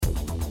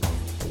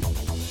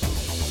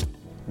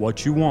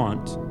what you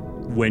want,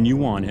 when you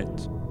want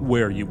it,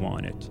 where you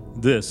want it.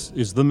 This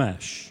is The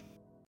Mesh.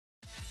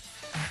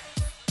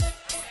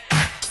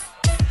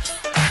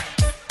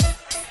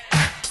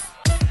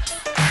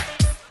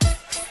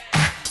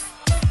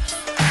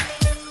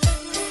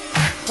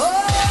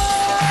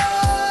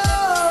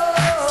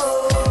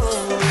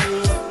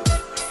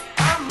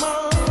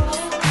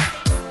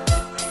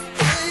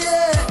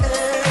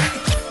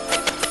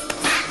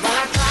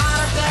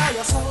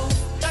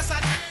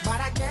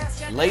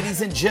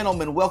 Ladies and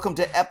gentlemen, welcome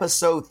to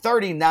episode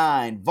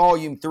 39,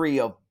 volume 3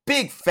 of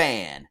Big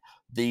Fan,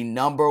 the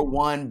number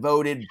one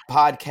voted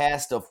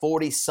podcast of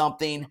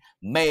 40-something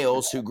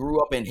males who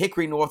grew up in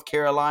Hickory, North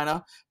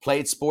Carolina,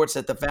 played sports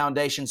at the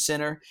Foundation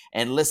Center,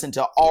 and listened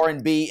to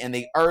R&B in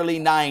the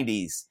early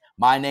 90s.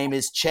 My name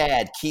is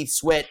Chad Keith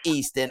Sweat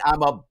East, and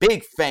I'm a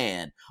big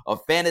fan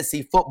of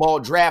fantasy football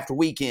draft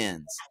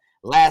weekends,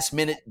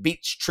 last-minute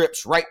beach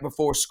trips right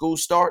before school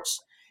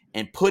starts,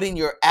 and putting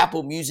your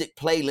Apple Music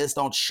playlist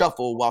on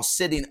shuffle while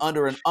sitting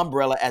under an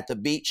umbrella at the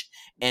beach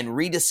and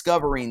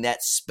rediscovering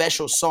that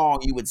special song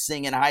you would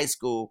sing in high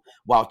school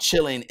while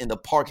chilling in the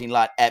parking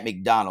lot at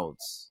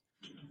McDonald's.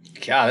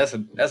 God,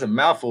 that's a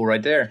mouthful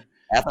right there.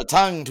 That's a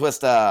tongue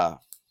twister.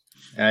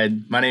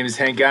 My name is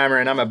Hank Geimer,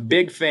 and I'm a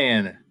big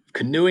fan of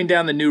canoeing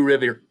down the New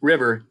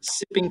River,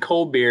 sipping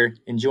cold beer,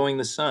 enjoying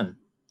the sun.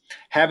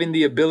 Having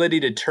the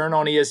ability to turn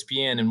on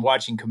ESPN and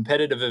watching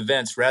competitive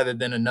events rather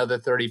than another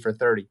 30 for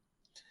 30.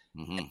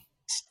 Mm-hmm.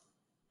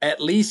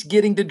 At least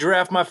getting to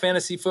draft my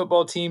fantasy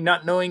football team,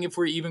 not knowing if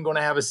we're even going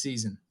to have a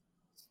season.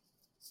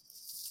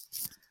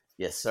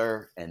 Yes,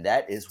 sir. And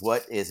that is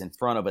what is in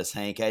front of us,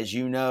 Hank. As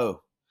you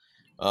know,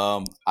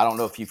 I don't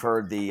know if you've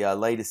heard the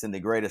latest and the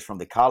greatest from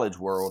the college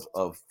world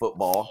of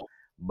football,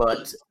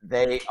 but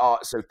they are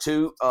so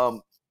two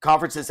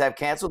conferences have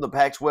canceled, the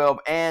Pac-12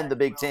 and the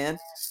Big Ten.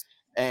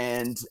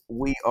 And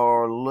we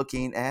are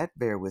looking at,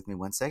 bear with me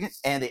one second,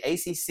 and the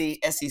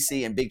ACC,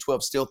 SEC, and Big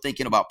 12 still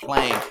thinking about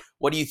playing.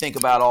 What do you think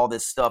about all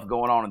this stuff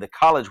going on in the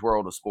college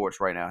world of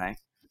sports right now, Hank?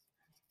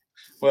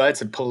 Well,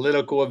 it's a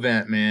political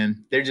event,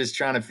 man. They're just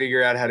trying to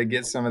figure out how to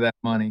get some of that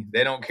money.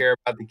 They don't care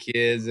about the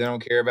kids. They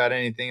don't care about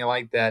anything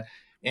like that.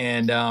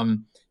 And,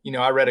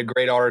 I read a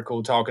great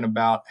article talking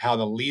about how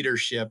the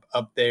leadership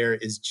up there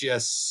is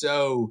just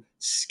so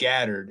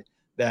scattered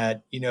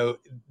that,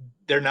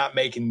 they're not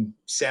making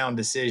sound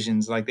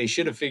decisions. Like they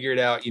should have figured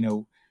out,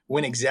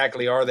 when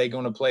exactly are they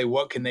going to play?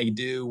 What can they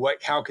do?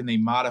 How can they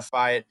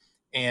modify it?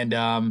 And,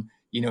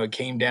 it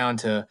came down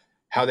to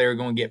how they were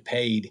going to get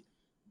paid.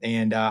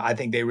 And I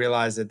think they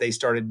realized that they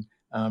started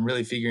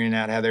really figuring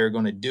out how they were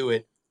going to do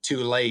it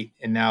too late.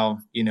 And now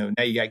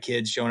you got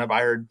kids showing up.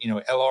 I heard,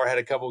 LR had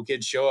a couple of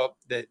kids show up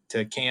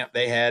to camp.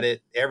 They had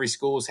it. Every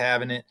school's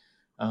having it.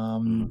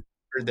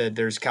 That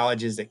there's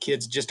colleges that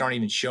kids just aren't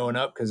even showing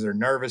up because they're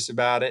nervous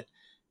about it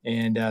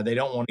and they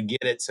don't want to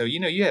get it. So,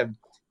 you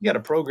got a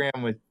program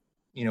with,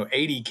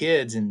 80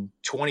 kids and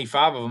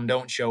 25 of them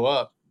don't show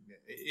up.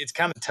 It's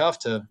kind of tough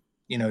to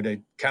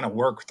kind of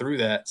work through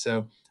that.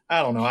 So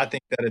I don't know. I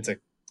think that it's a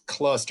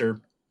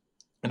cluster,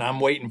 and I'm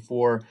waiting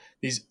for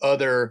these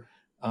other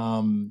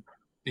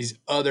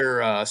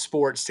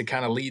sports to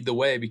kind of lead the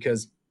way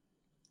because,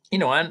 I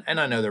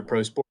know they're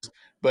pro sports,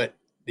 but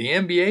the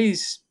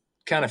NBA's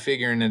kind of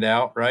figuring it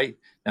out right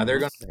now. They're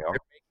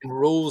making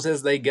rules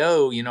as they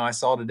go. I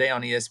saw today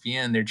on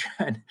ESPN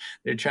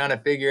they're trying to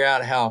figure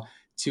out how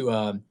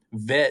to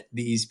vet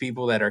these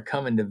people that are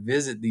coming to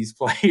visit these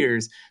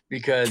players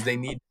because they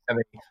need to have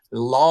a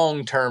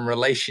long-term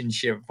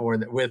relationship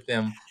with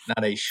them,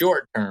 not a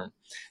short-term.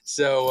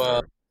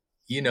 So,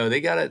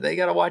 they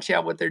gotta watch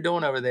out what they're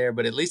doing over there.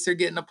 But at least they're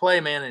getting to play,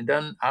 man. And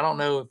done. I don't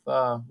know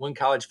if when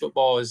college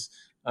football is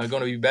going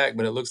to be back,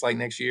 but it looks like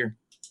next year.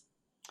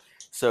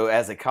 So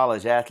as a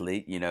college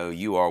athlete,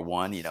 you are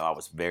one. I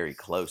was very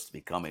close to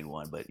becoming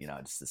one, but,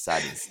 I just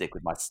decided to stick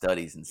with my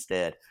studies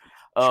instead.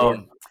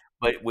 Sure.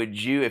 But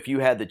would you, if you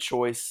had the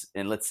choice,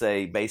 and let's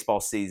say baseball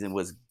season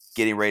was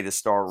getting ready to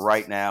start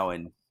right now,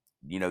 and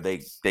they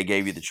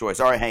gave you the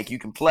choice. All right, Hank, you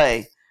can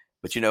play,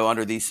 but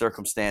under these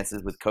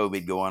circumstances with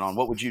COVID going on,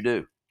 what would you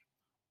do?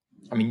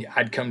 I mean,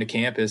 I'd come to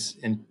campus,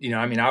 and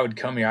I would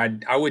come here.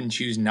 I wouldn't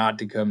choose not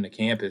to come to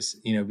campus,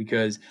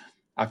 because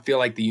I feel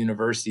like the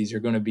universities are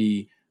going to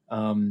be,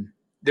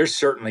 they're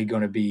certainly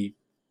going to be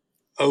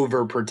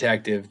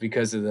overprotective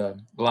because of the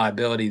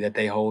liability that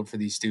they hold for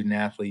these student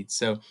athletes.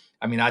 So,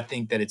 I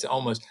think that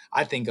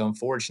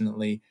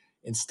unfortunately,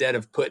 instead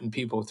of putting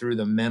people through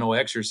the mental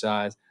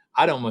exercise,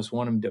 I'd almost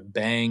want them to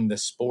bang the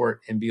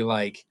sport and be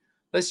like,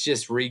 let's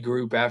just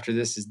regroup after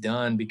this is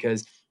done.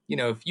 Because,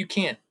 if you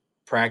can't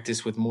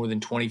practice with more than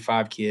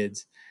 25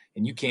 kids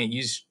and you can't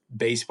use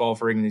baseball,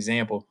 for an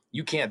example,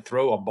 you can't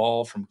throw a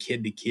ball from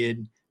kid to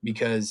kid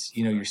because,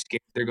 you're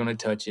scared they're going to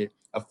touch it.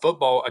 A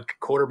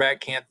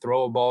quarterback can't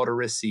throw a ball to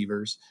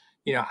receivers.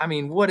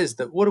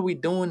 What are we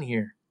doing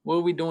here? What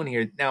are we doing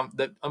here? Now,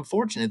 the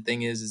unfortunate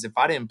thing is if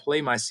I didn't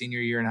play my senior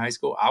year in high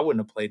school, I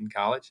wouldn't have played in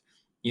college,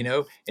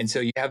 And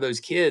so you have those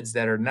kids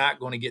that are not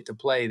going to get to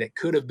play that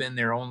could have been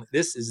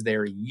this is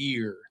their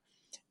year.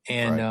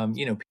 And,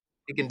 Right.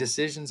 making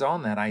decisions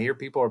on that. I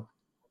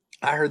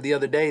heard the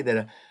other day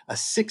that a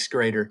sixth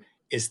grader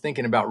is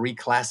thinking about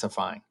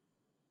reclassifying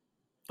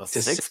A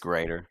to sixth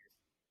grader.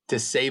 to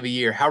save a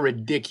year. How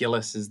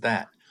ridiculous is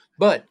that?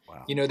 But,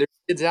 Wow. there's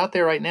kids out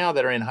there right now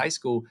that are in high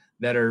school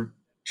that are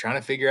trying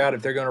to figure out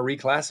if they're going to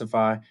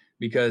reclassify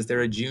because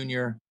they're a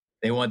junior.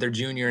 They want their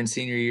junior and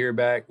senior year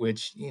back,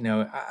 which, if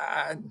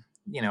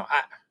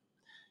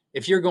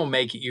you're going to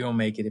make it, you're going to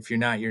make it. If you're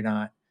not, you're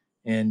not.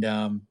 And,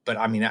 but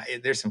I mean,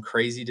 there's some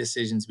crazy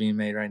decisions being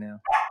made right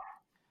now.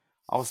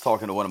 I was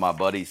talking to one of my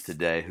buddies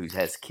today who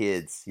has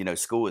kids.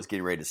 School is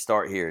getting ready to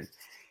start here in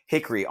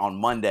Hickory on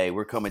Monday.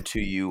 We're coming to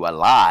you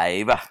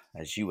live,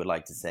 as you would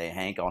like to say,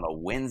 Hank, on a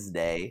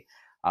Wednesday.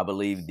 I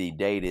believe the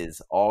date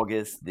is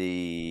August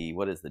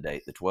what is the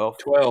date? The 12th?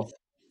 12.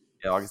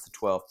 Yeah, August the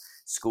 12th.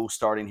 School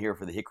starting here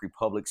for the Hickory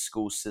Public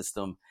School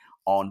System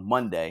on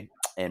Monday.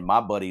 And my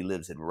buddy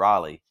lives in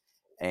Raleigh,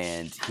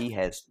 and he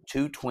has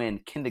two twin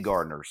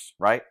kindergartners,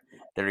 right,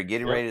 that are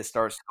getting ready to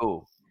start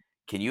school.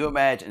 Can you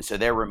imagine? So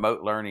they're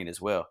remote learning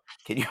as well.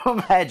 Can you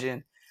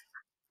imagine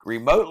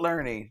remote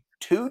learning?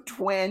 Two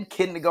twin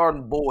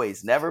kindergarten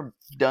boys, never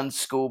done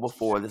school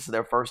before. This is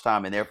their first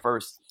time, and their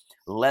first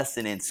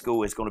lesson in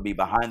school is going to be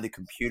behind the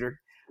computer.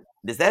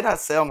 Does that not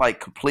sound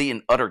like complete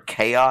and utter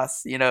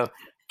chaos?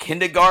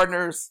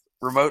 Kindergartners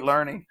remote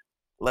learning,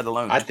 let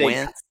alone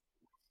twins.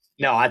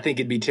 I think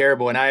it'd be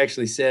terrible. And I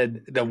actually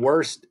said the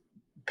worst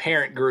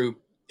parent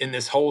group in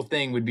this whole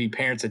thing would be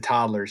parents of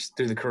toddlers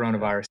through the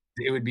coronavirus.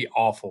 It would be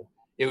awful.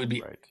 It would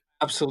be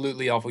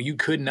absolutely awful. You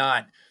could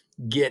not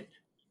get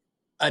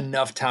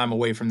enough time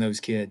away from those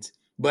kids.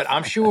 But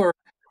I'm sure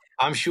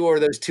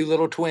those two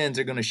little twins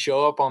are going to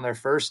show up on their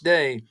first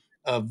day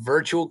of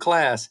virtual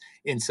class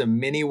in some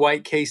mini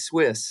white case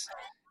Swiss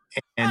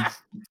and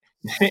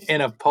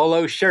in a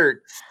polo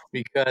shirt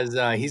because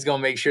he's going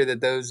to make sure that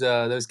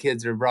those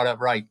kids are brought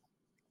up right.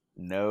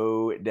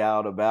 No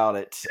doubt about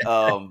it.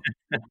 So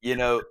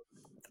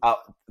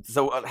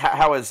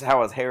how is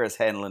Harris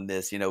handling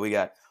this? We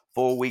got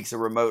 4 weeks of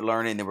remote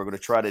learning, and we're going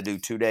to try to do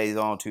 2 days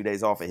on, 2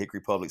 days off at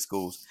Hickory Public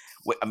Schools.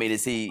 I mean,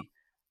 is he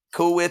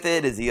cool with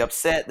it? Is he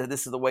upset that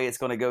this is the way it's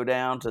going to go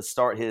down to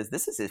start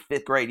this is his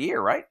 5th grade year,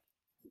 right?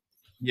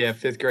 Yeah,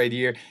 5th grade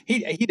year.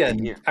 He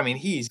doesn't. I mean,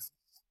 he's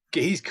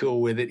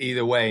cool with it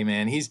either way,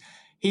 man. He's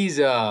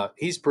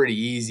pretty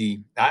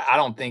easy. I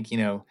don't think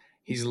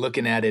he's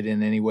looking at it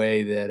in any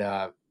way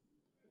that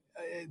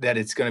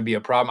it's going to be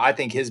a problem. I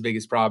think his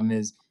biggest problem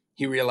is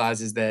he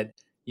realizes that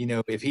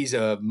if he's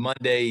a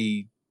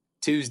Monday,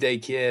 Tuesday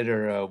kid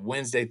or a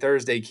Wednesday,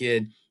 Thursday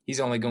kid, he's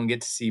only going to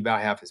get to see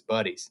about half his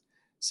buddies.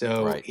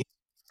 So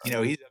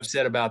he's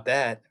upset about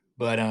that.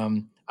 But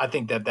I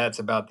think that's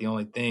about the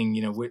only thing.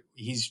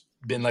 He's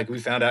been, like we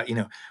found out.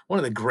 One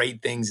of the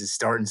great things is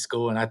starting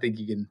school, and I think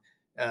you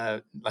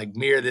can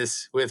mirror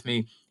this with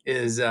me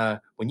is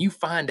when you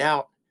find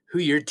out who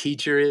your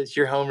teacher is,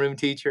 your homeroom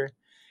teacher,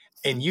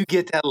 and you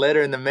get that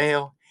letter in the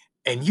mail,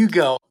 and you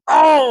go,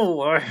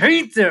 "Oh, I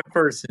hate that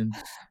person."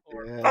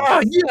 Yes.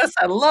 "Oh, yes,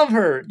 I love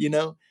her."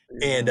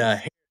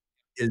 And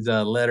his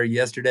letter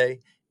yesterday,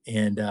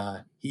 and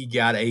he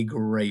got a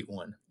great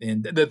one.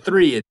 And the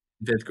 3 in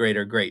 5th grade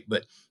are great,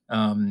 but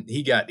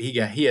he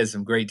has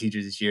some great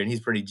teachers this year, and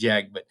he's pretty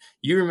jacked. But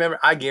you remember,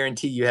 I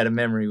guarantee you had a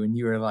memory when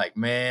you were like,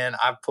 "Man,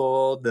 I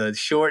pulled the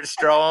short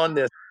straw on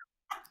this."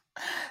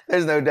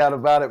 There's no doubt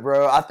about it,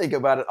 bro. I think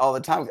about it all the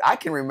time. I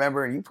can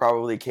remember, and you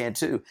probably can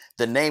too,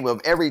 the name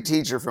of every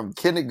teacher from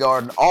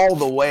kindergarten all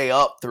the way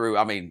up through.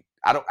 I mean,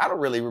 I don't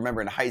really remember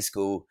in high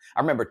school.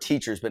 I remember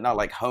teachers, but not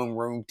like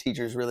homeroom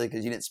teachers really,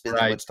 because you didn't spend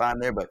that much time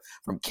there. But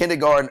from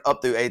kindergarten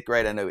up through 8th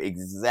grade, I know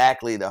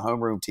exactly the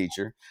homeroom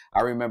teacher.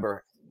 I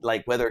remember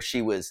whether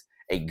she was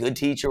a good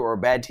teacher or a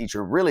bad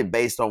teacher, really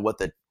based on what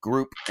the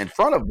group in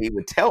front of me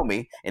would tell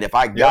me. And if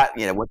I got,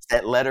 once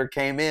that letter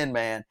came in,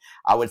 man,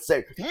 I would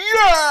say,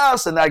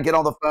 yes! And I'd get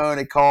on the phone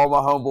and call my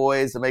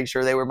homeboys to make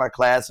sure they were in my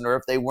class. And or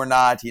if they were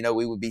not,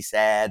 we would be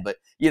sad. But,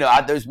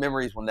 those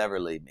memories will never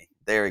leave me.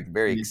 They're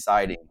very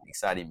exciting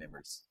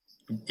memories.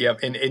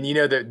 Yep. And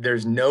that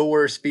there's no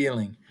worse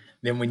feeling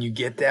than when you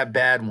get that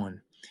bad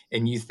one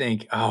and you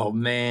think, "Oh,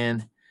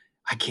 man,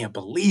 I can't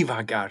believe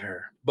I got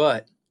her.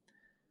 But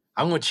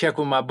I'm going to check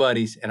with my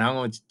buddies, and I'm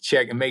going to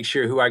check and make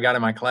sure who I got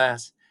in my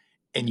class."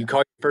 And you call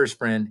your first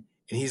friend,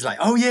 and he's like,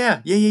 "Oh,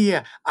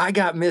 yeah. I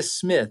got Miss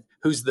Smith,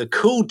 who's the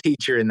cool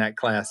teacher in that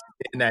class,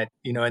 in that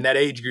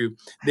age group."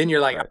 Then you're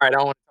like, "All right, I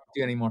don't want to talk to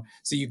you anymore."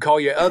 So you call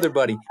your other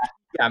buddy,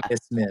 he got Miss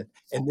Smith,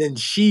 and then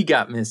she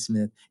got Miss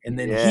Smith, and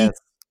then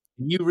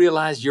you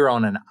realize you're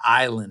on an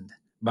island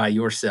by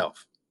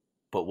yourself.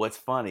 But what's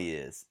funny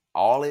is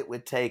all it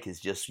would take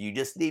is you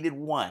just needed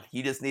one.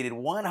 You just needed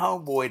one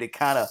homeboy to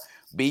kind of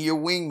be your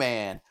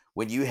wingman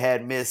when you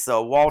had Miss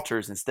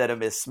Walters instead of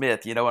Miss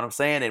Smith. You know what I'm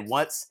saying? And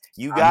once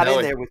you got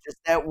in there with just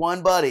that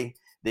one buddy,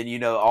 then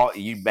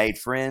you made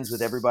friends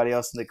with everybody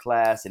else in the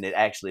class, and it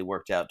actually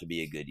worked out to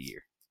be a good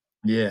year.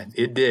 Yeah,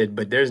 it did.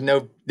 But there's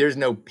no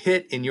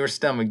pit in your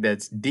stomach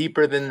that's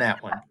deeper than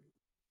that one.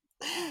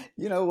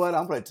 You know what?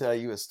 I'm going to tell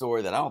you a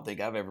story that I don't think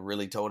I've ever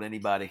really told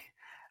anybody.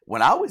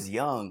 when I was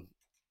young,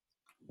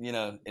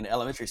 in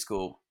elementary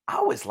school,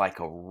 I was like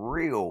a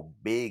real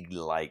big,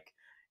 like,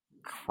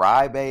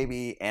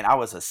 crybaby, and I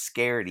was a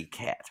scaredy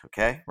cat.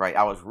 Okay, right?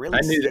 I was really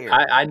scared.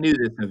 I knew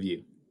this of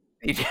you.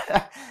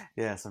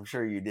 Yes, I'm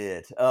sure you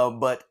did.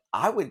 But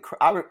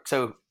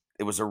so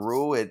it was a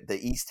rule at the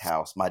East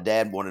House. My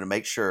dad wanted to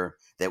make sure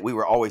that we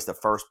were always the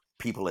first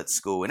people at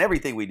school, and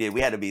everything we did,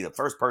 we had to be the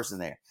first person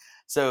there.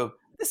 So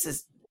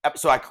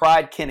I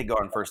cried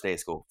kindergarten, first day of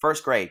school.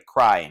 First grade,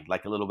 crying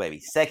like a little baby.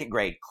 Second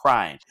grade,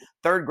 crying.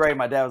 Third grade,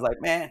 my dad was like,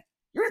 "Man,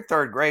 you're in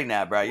third grade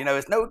now, bro.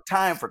 It's no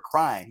time for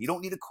crying. You don't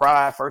need to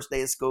cry first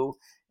day of school.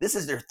 This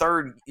is your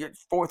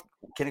fourth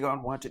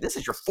kindergarten, 1, 2. This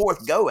is your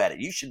fourth go at it.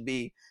 This should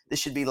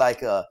be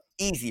like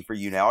easy for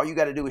you now. All you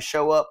got to do is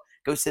show up,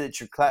 go sit at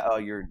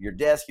your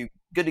desk. You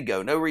good to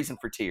go. No reason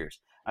for tears."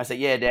 I said,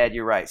 "Yeah, Dad,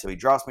 you're right." So he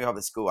drops me off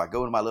at school. I go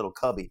into my little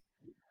cubby.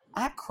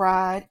 I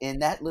cried in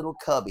that little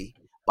cubby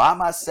by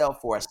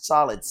myself for a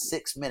solid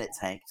 6 minutes,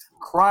 Hank,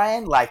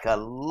 crying like a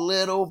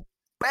little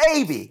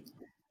baby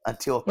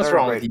until What's third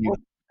wrong grade. with you?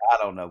 I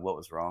don't know what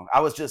was wrong.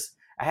 I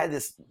had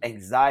this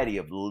anxiety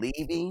of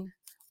leaving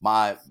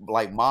my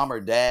mom or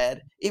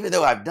dad, even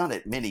though I've done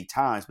it many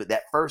times. But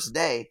that first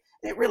day,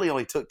 it really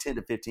only took 10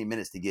 to 15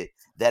 minutes to get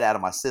that out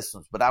of my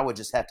systems. But I would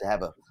just have to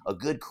have a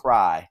good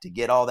cry to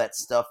get all that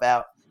stuff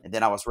out. And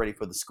then I was ready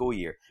for the school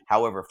year.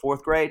 However,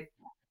 fourth grade,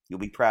 you'll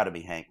be proud of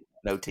me, Hank.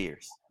 No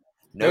tears.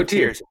 No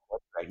tears.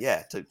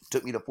 Yeah,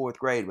 took me to fourth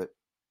grade, but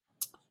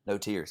no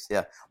tears.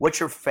 Yeah. What's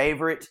your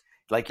favorite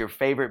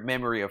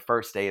memory of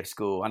first day of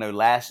school? I know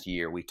last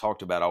year we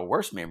talked about our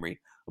worst memory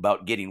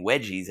about getting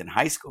wedgies in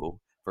high school,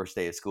 first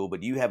day of school,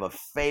 but do you have a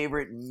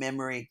favorite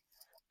memory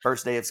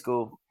first day of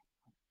school?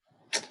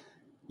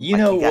 You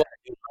know got what?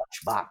 a new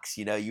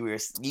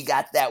lunchbox. You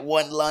got that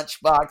one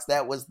lunchbox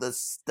that was the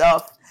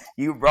stuff.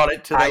 You brought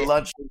it to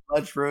the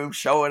lunchroom,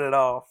 showing it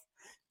off.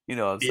 You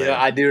know what I'm saying? Yeah,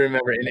 I do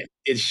remember. And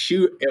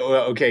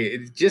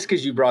just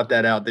because you brought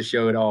that out to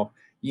show it off,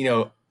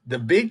 the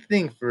big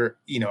thing for,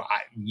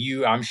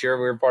 I'm sure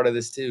we're part of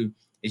this too,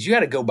 is you got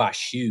to go buy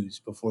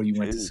shoes before you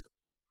went to school.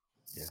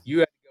 Yeah. You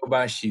had to go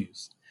buy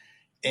shoes.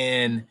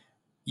 And,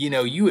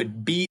 you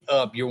would beat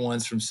up your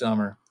ones from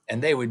summer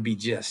and they would be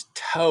just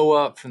toe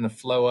up from the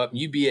flow up.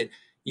 You'd be at,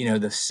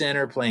 the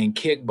center playing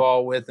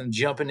kickball with them,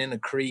 jumping in the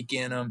creek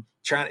in them,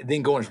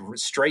 then going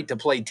straight to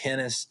play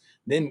tennis.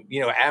 Then,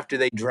 after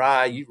they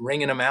dry, you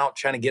ringing them out,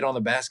 trying to get on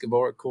the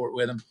basketball court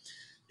with them.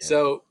 Yeah.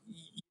 So,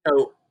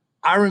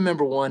 I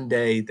remember one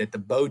day that the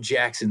Bo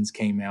Jacksons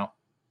came out,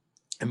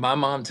 and my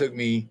mom took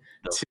me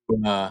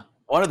to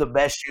one of the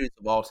best shoes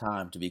of all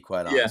time, to be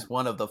quite honest. Yeah.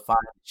 One of the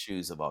finest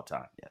shoes of all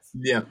time. Yes.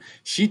 Yeah.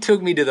 She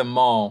took me to the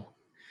mall,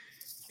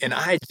 and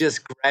I had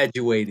just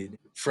graduated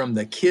from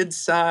the kid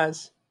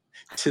size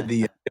to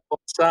the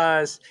adult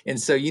size. And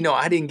so,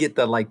 I didn't get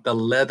the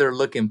leather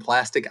looking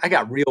plastic. I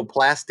got real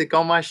plastic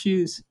on my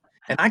shoes.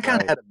 And I kind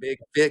of had a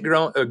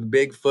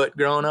big foot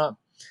growing up.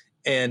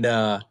 And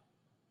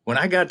when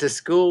I got to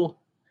school,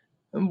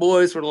 them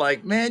boys were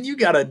like, "Man, you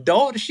got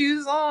adult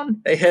shoes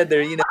on?" They had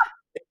their,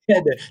 they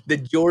had the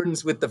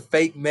Jordans with the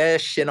fake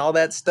mesh and all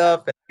that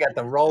stuff. And I got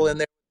the roll in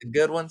there with the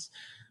good ones.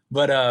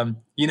 But,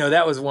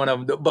 that was one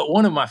of them. But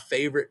one of my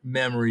favorite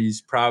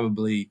memories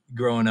probably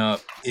growing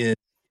up is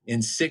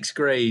in sixth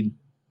grade.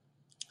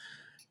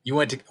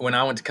 When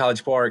I went to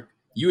College Park,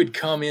 you would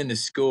come into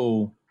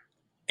school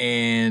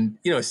and,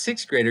 a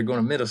sixth grader going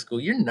to middle school,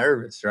 you're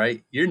nervous,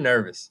 right? You're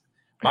nervous.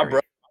 My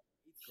brother was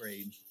in eighth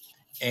grade,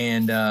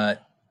 and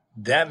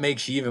that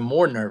makes you even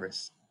more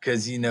nervous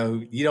because, you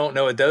don't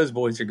know what those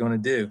boys are going to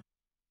do.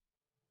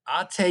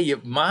 I'll tell you,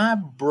 my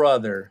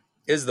brother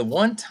is the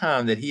one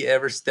time that he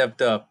ever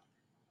stepped up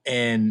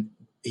and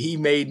he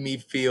made me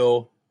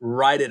feel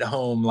right at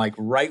home. Like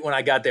right when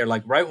I got there,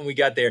 right when we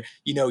got there,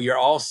 you're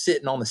all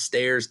sitting on the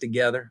stairs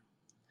together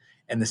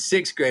and the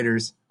sixth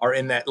graders are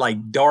in that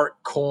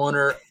dark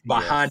corner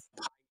behind,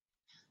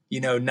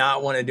 yes,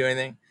 not want to do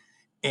anything.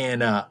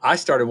 And I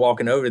started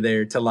walking over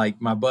there to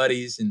my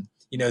buddies and,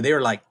 they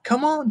were like,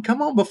 come on,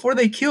 before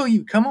they kill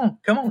you. Come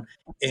on.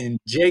 And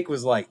Jake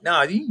was like,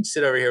 "No, you can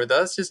sit over here with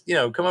us. Just,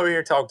 come over here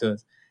and talk to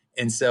us."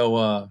 And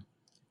so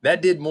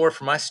that did more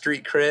for my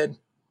street cred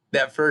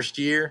that first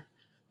year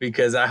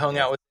because I hung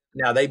out with them.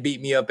 Now they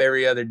beat me up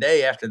every other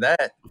day after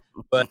that.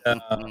 But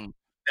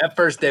that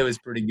first day was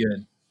pretty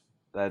good.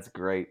 That's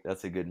great.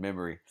 That's a good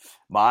memory.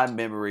 My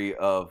memory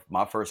of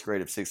my first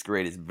grade of sixth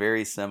grade is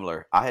very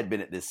similar. I had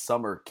been at this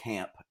summer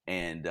camp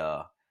and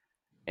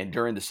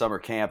during the summer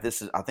camp,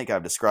 I think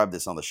I've described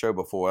this on the show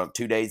before.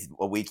 2 days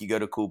a week, you go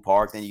to Cool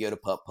Park, then you go to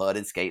Putt Putt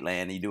and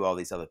Skateland, and you do all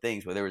these other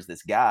things. But there was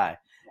this guy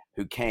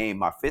who came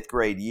my fifth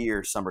grade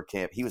year summer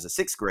camp. He was a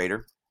sixth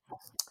grader,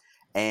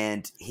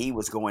 and he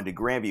was going to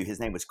Grandview.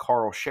 His name was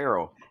Carl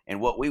Sherrill. And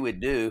what we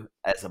would do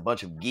as a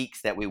bunch of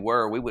geeks that we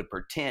would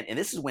pretend. And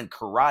this is when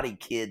Karate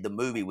Kid, the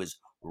movie, was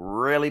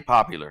really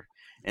popular.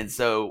 And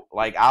so,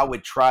 I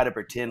would try to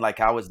pretend like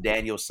I was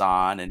Daniel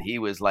San, and he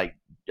was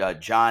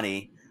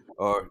Johnny,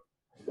 or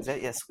is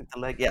that, yes, with the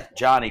leg? Yeah,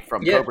 Johnny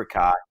from Cobra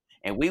Kai.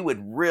 and we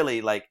would really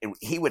and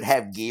he would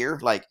have gear.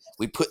 Like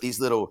we put these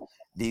little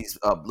things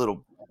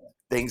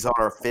on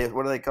our fist.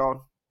 What are they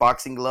called?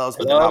 Boxing gloves,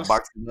 but they're not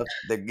boxing gloves.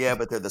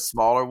 But they're the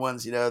smaller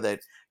ones, that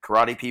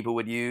karate people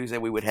would use.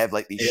 And we would have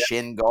like these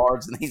shin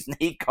guards and these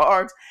knee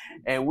guards,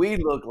 and we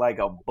looked like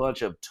a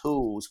bunch of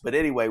tools. But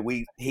anyway,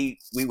 we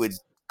would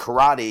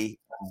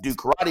do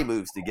karate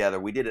moves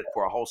together. We did it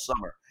for a whole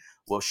summer.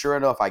 Well, sure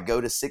enough, I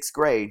go to 6th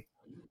grade,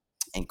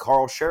 and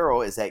Carl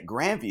Sherrill is at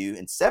Grandview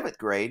in 7th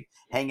grade,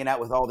 hanging out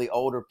with all the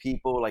older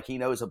people. Like he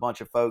knows a bunch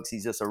of folks.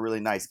 He's just a really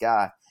nice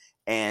guy.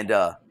 And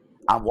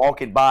I'm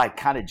walking by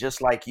kind of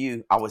just like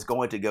you. I was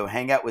going to go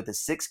hang out with the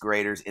 6th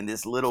graders in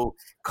this little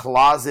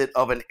closet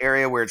of an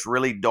area where it's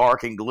really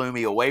dark and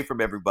gloomy away from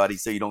everybody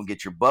so you don't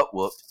get your butt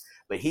whooped.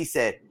 But he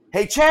said,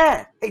 hey,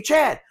 Chad,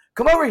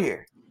 come over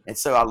here. And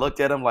so I looked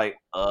at him like,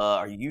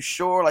 are you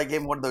sure? Like, gave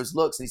him one of those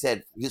looks. And he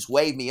said, he just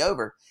waved me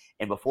over.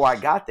 And before I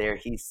got there,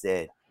 he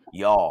said,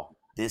 y'all,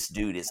 this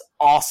dude is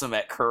awesome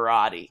at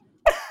karate.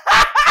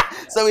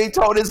 So he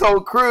told his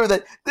whole crew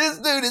that this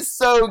dude is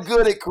so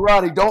good at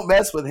karate. Don't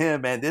mess with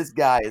him, man. This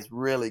guy is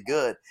really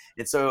good.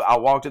 And so I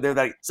walked in there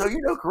like, so you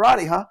know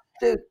karate, huh?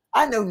 Dude,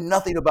 I know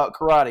nothing about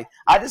karate.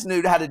 I just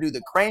knew how to do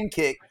the crane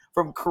kick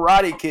from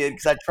Karate Kid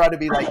because I tried to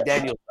be like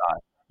Daniel San.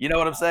 You know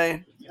what I'm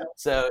saying?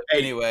 So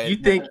anyway. You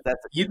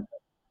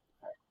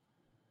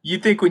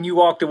think when you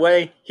walked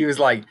away, he was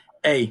like,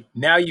 hey,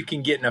 now you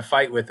can get in a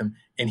fight with him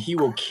and he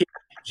will kick.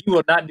 He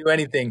will not do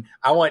anything.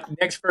 I want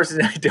next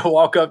person to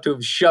walk up to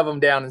him, shove him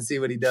down, and see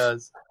what he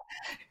does.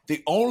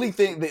 The only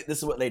thing, this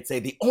is what they'd say,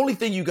 the only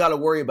thing you got to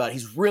worry about,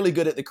 he's really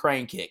good at the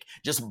crane kick.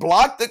 Just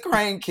block the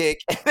crane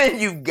kick, and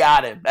then you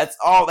got him. That's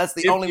all. That's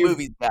the only move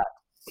he's got.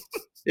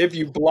 If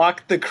you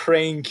block the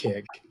crane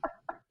kick.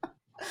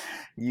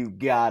 You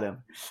got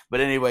him.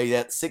 But anyway,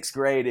 that 6th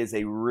grade is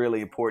a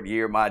really important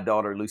year. My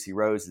daughter, Lucy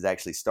Rose, is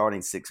actually starting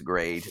 6th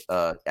grade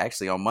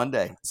actually on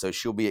Monday. So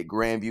she'll be at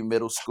Grandview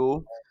Middle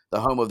School, the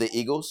home of the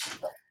Eagles,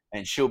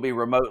 and she'll be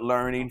remote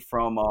learning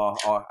from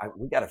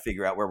we got to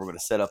figure out where we're going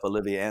to set up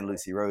Olivia and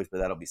Lucy Rose, but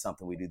that'll be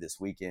something we do this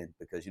weekend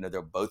because,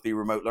 they'll both be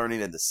remote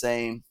learning in the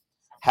same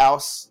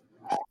house.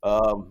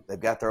 They've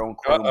got their own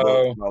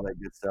Chromebook and all that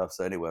good stuff.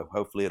 So anyway,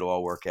 hopefully it'll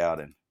all work out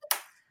and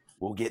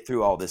we'll get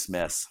through all this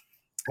mess.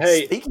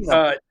 Hey,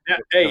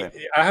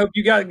 I hope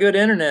you got good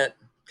internet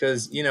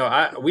because,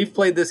 we've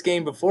played this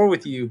game before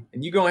with you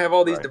and you're going to have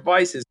all these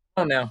devices.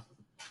 Come on now.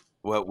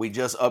 Well, we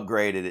just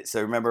upgraded it.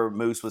 So remember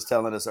Moose was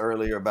telling us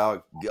earlier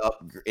about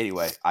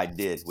anyway, I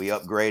did. We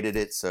upgraded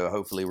it. So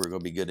hopefully we're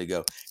going to be good to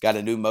go. Got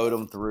a new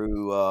modem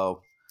through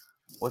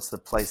what's the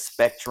place,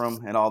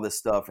 Spectrum and all this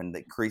stuff, and they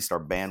increased our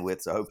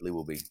bandwidth. So hopefully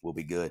we'll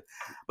be good.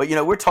 But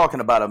we're talking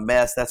about a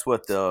mess. That's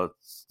what the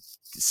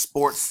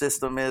sports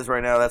system is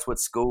right now. That's what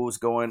school's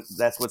going.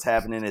 That's what's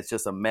happening. It's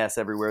just a mess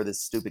everywhere.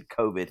 This stupid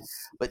COVID.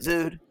 But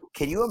dude,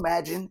 can you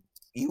imagine?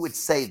 You would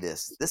say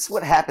this. This is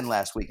what happened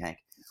last week, Hank.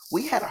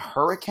 We had a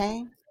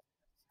hurricane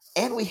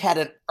and we had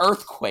an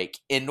earthquake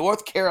in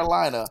North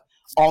Carolina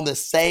on the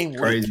same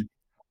week.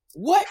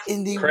 What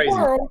in the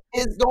world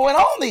is going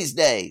on these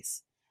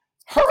days?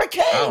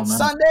 Hurricane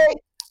Sunday,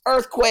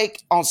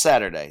 earthquake on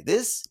Saturday.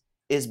 This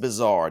is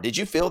bizarre. Did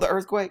you feel the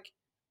earthquake?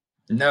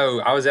 No,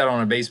 I was out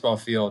on a baseball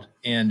field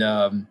and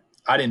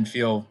I didn't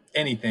feel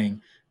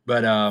anything,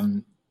 but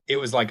it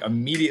was like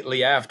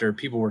immediately after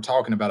people were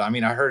talking about it. I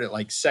mean, I heard it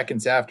like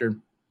seconds after.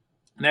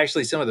 And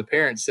actually some of the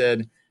parents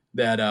said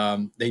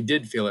that they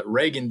did feel it.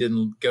 Reagan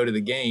didn't go to the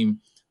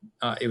game.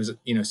 It was,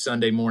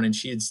 Sunday morning.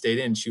 She had stayed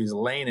in. She was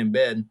laying in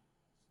bed.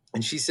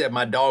 And she said,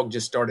 my dog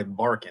just started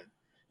barking.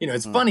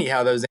 It's funny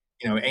how those,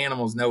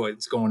 animals know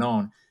what's going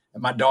on.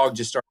 And my dog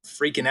just started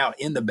freaking out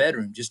in the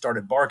bedroom, just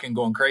started barking,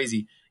 going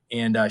crazy.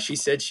 And she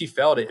said she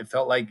felt it. It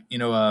felt like,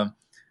 a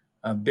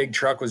big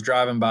truck was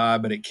driving by,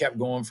 but it kept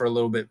going for a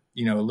little bit,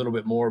 a little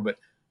bit more. But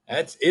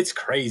it's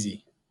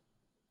crazy.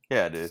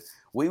 Yeah, dude.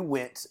 We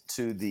went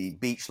to the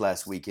beach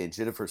last weekend.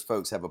 Jennifer's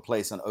folks have a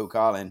place on Oak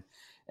Island,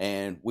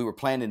 and we were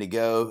planning to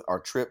go. Our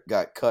trip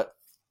got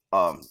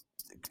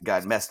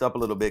got messed up a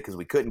little bit because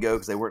we couldn't go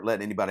because they weren't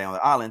letting anybody on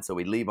the island. So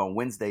we leave on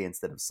Wednesday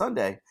instead of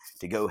Sunday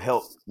to go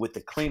help with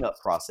the cleanup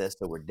process.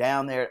 So we're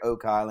down there at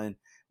Oak Island.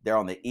 They're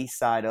on the east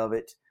side of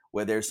it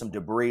where there's some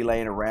debris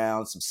laying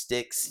around, some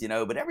sticks,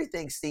 but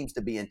everything seems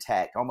to be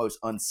intact, almost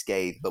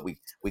unscathed. But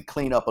we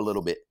clean up a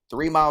little bit.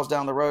 3 miles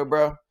down the road,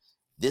 bro.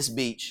 This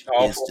beach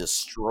is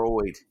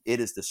destroyed.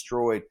 It is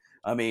destroyed.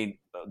 I mean,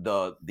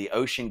 the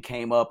ocean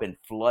came up and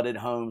flooded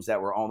homes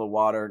that were on the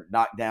water,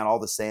 knocked down all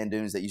the sand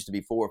dunes that used to be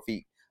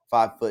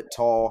 5 foot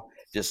tall,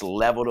 just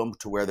leveled them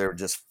to where they're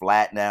just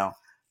flat now.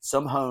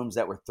 Some homes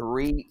that were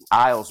 3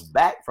 aisles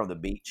back from the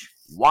beach,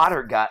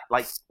 water got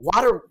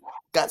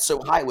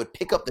so high it would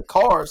pick up the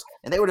cars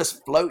and they were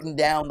just floating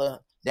down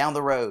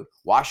the road.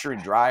 Washer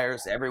and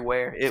dryers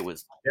everywhere. It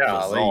was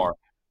bizarre.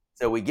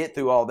 So we get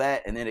through all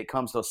that, and then it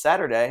comes to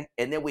Saturday,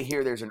 and then we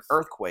hear there's an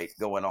earthquake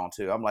going on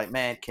too. I'm like,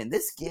 man, can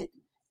this get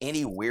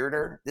any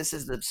weirder? This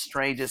is the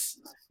strangest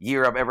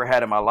year I've ever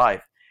had in my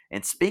life.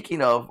 And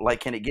speaking of,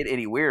 can it get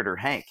any weirder,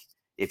 Hank,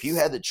 if you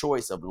had the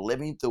choice of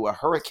living through a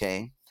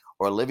hurricane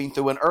or living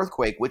through an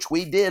earthquake, which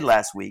we did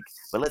last week,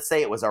 but let's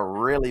say it was a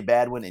really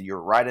bad one and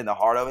you're right in the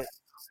heart of it,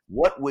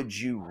 what would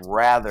you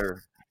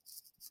rather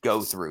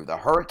go through, the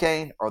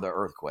hurricane or the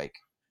earthquake?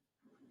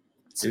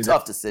 It's a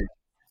tough decision.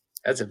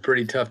 That's a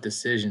pretty tough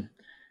decision.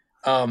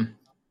 I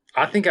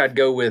think I'd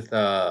go with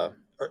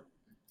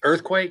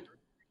earthquake.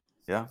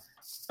 Yeah,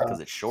 because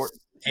it's short.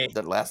 It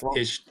doesn't last long.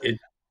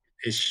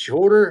 It's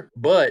shorter,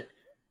 but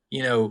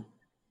you know,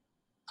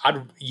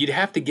 you'd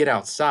have to get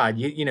outside.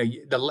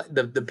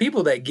 The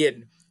people that get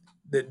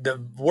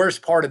the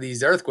worst part of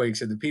these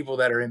earthquakes are the people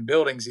that are in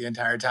buildings the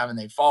entire time and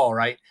they fall,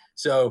 right?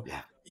 So,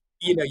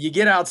 you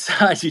get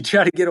outside, you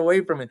try to get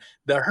away from it.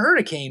 The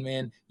hurricane,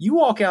 man, you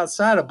walk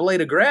outside, a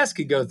blade of grass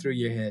could go through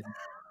your head.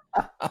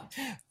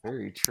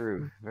 Very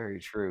true. Very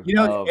true.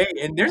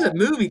 And there's a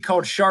movie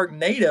called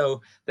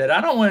Sharknado that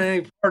I don't want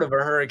any part of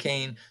a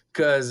hurricane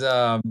because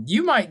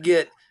you might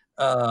get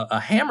a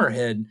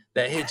hammerhead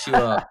that hits you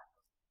up.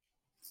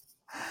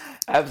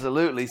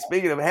 Absolutely.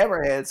 Speaking of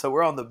hammerhead, so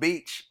we're on the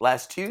beach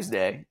last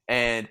Tuesday,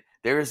 and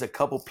there's a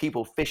couple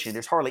people fishing.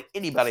 There's hardly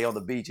anybody on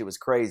the beach. It was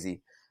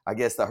crazy. I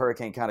guess the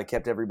hurricane kind of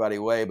kept everybody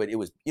away, but it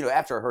was,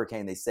 after a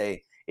hurricane, they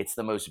say it's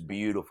the most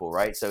beautiful,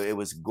 right? So it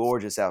was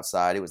gorgeous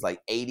outside. It was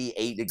like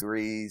 88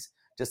 degrees,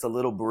 just a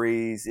little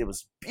breeze. It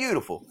was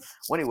beautiful.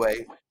 Well,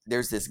 anyway,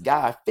 there's this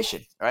guy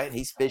fishing, right?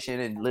 He's fishing,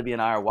 and Livy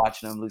and I are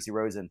watching him. Lucy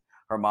Rose and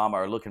her mama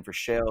are looking for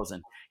shells,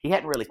 and he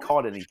hadn't really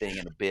caught anything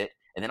in a bit.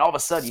 And then all of a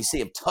sudden, you see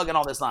him tugging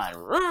on this line.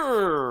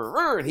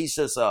 And he's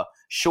just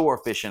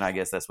shore fishing, I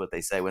guess that's what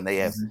they say. When they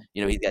have,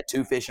 he's got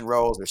 2 fishing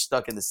rods. They're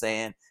stuck in the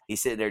sand.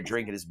 He's sitting there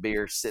drinking his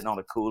beer, sitting on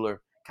a cooler,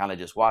 kind of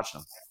just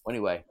watching them. Well,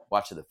 anyway,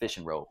 watching the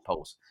fishing rod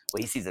post.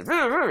 Well, he sees it.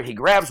 He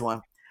grabs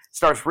one,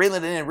 starts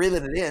reeling it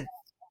in.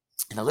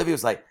 And Olivia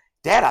was like,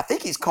 Dad, I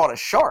think he's caught a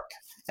shark.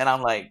 And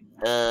I'm like,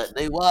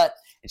 do what?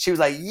 And she was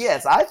like,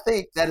 yes, I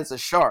think that is a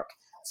shark.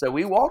 So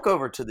we walk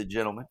over to the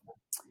gentleman.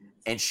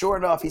 And sure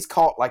enough, he's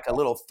caught like a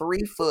little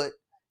 3-foot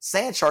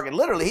sand shark. And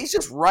literally, he's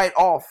just right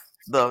off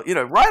the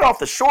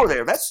shore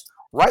there. That's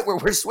right where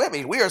we're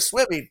swimming. We are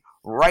swimming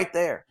right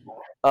there.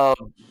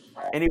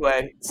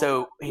 Anyway,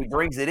 so he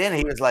brings it in. And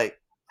he was like,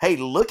 hey,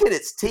 look at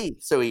its teeth.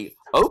 So he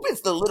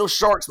opens the little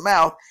shark's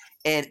mouth.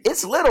 And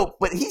it's little,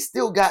 but he's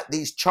still got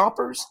these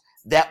chompers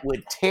that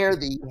would tear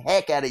the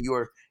heck out of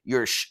your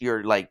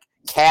like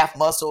calf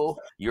muscle,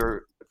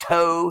 your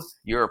toe,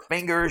 your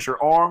fingers,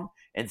 your arm.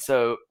 And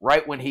so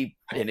right when he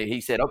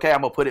said, okay,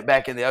 I'm going to put it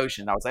back in the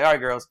ocean. I was like, all right,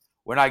 girls,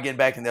 we're not getting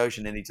back in the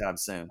ocean anytime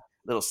soon.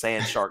 Little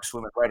sand shark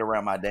swimming right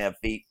around my damn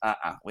feet.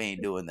 We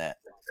ain't doing that.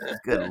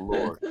 Good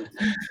Lord.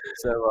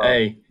 So,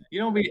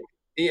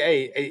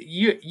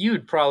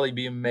 you'd probably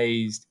be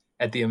amazed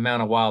at the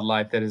amount of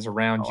wildlife that is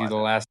around you the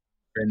last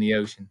year in the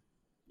ocean.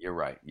 You're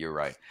right.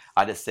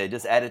 I just said,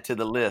 just add it to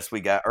the list. We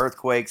got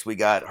earthquakes, we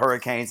got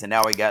hurricanes, and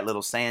now we got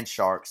little sand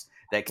sharks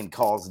that can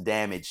cause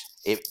damage.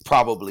 It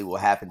probably will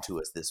happen to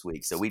us this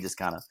week. So we just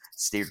kind of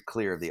steered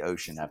clear of the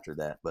ocean after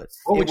that. But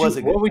what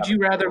would you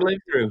rather live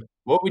through?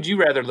 What would you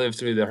rather live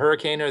through, the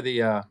hurricane or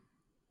the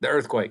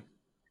earthquake?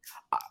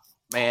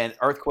 Man,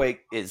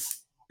 earthquake is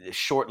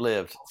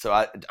short-lived. So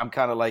I'm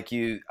kind of like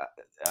you.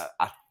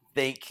 I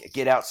think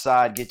get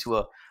outside, get to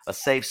a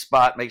safe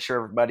spot, make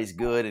sure everybody's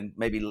good, and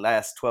maybe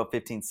last 12,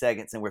 15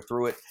 seconds and we're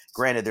through it.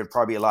 Granted, there'd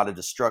probably be a lot of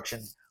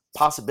destruction.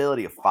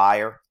 Possibility of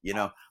fire,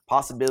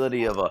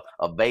 possibility of a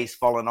vase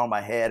falling on my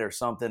head or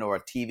something, or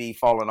a TV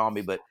falling on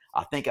me. But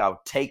I think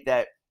I'll take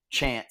that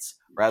chance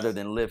rather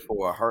than live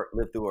through a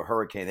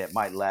hurricane that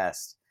might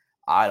last,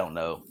 I don't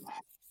know,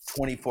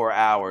 24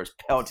 hours,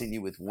 pelting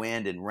you with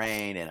wind and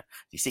rain, and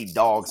you see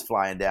dogs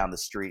flying down the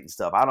street and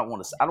stuff. I don't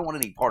want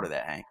any part of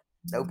that, Hank.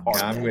 No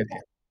part of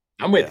that.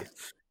 I'm with you.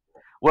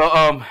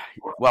 Well,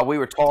 while we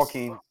were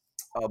talking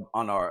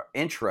on our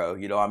intro,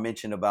 I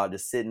mentioned about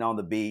just sitting on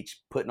the beach,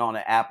 putting on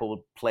an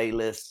Apple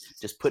playlist,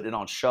 just putting it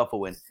on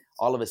shuffle, and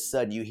all of a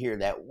sudden you hear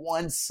that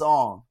one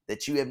song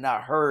that you have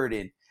not heard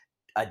in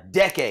a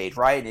decade,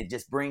 right? And it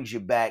just brings you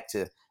back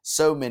to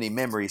so many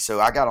memories. So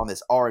I got on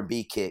this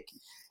R&B kick,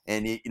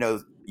 and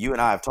you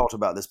and I have talked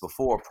about this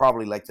before.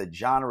 Probably like the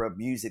genre of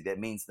music that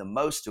means the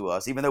most to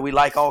us, even though we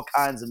like all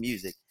kinds of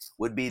music,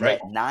 would be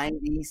that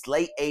 90s,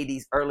 late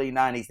 80s, early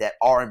 90s, that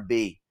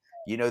R&B.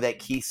 That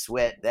Keith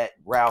Sweat, that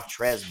Ralph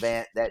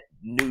Tresvant, that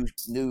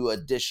new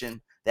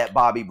edition, that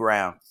Bobby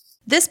Brown.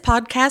 This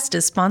podcast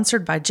is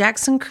sponsored by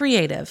Jackson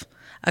Creative,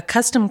 a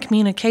custom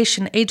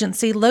communication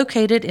agency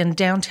located in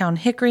downtown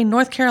Hickory,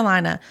 North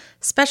Carolina,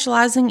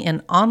 specializing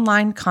in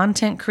online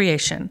content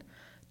creation.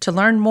 To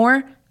learn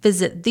more,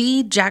 visit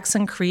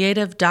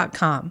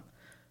thejacksoncreative.com.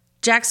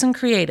 Jackson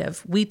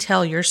Creative, we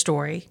tell your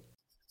story.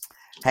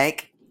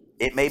 Hank,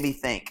 it made me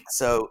think.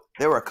 So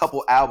there were a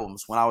couple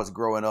albums when I was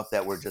growing up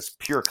that were just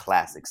pure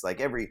classics. Like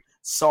every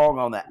song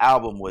on the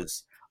album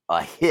was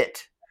a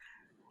hit.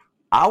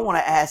 I want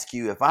to ask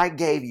you, if I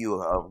gave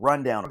you a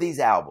rundown of these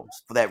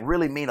albums that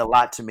really mean a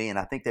lot to me, and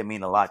I think they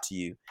mean a lot to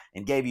you,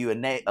 and gave you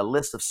a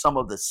list of some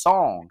of the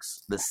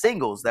songs, the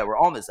singles that were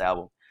on this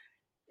album,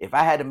 if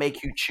I had to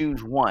make you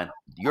choose one,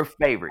 your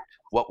favorite,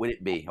 what would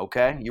it be?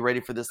 Okay? You ready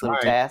for this little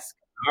task?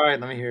 All right,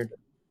 let me hear it.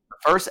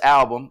 First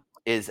album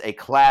is a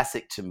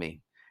classic to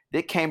me.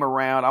 It came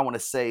around, I want to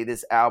say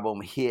this album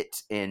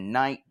hit in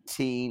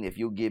if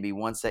you'll give me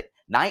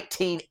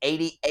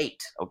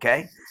 1988,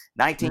 okay? Mhm.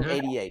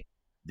 1988.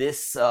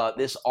 This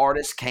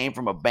artist came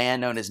from a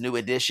band known as New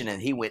Edition,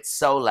 and he went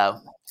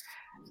solo,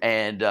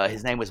 and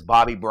his name was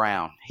Bobby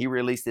Brown. He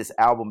released this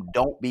album,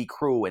 Don't Be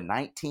Cruel, in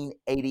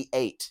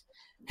 1988.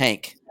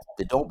 Hank,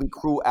 the Don't Be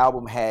Cruel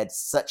album had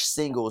such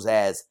singles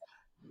as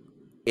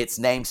its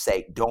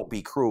namesake, Don't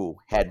Be Cruel,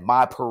 had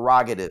My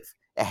Prerogative.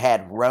 It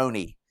had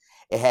Roni.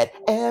 It had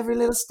Every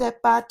Little Step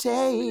I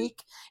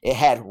Take. It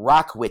had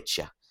Rock With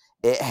Ya.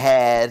 It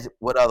had,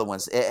 what other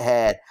ones? It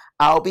had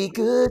I'll Be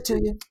Good to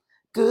You,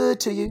 Good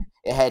to You.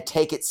 It had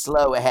Take It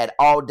Slow. It had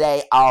All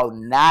Day, All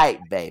Night,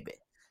 baby.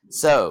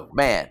 So,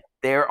 man,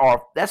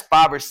 that's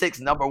 5 or 6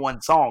 number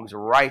one songs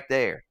right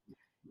there.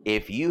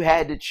 If you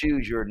had to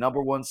choose your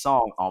number one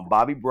song on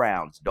Bobby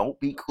Brown's Don't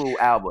Be Cruel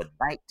album,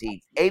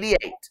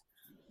 1988,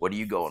 what are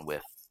you going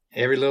with?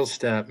 Every Little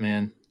Step,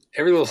 man.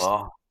 Every Little Step,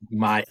 Oh,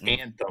 my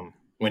anthem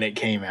when it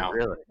came out.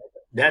 really?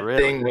 That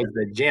Really? thing was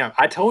the jam.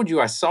 I told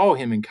you I saw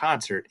him in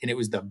concert, and it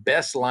was the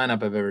best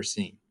lineup I've ever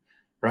seen.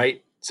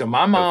 Right? So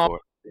my Go mom for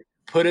it.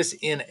 put us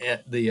in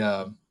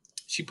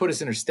she put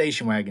us in her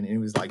station wagon, and it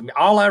was like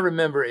all I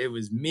remember. It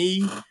was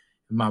me,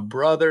 my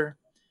brother.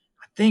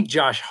 I think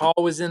Josh Hall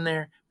was in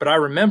there, but I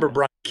remember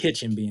Brian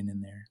Kitchen being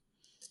in there,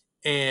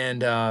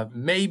 and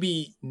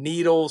maybe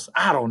Needles.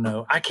 I don't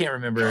know. I can't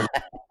remember.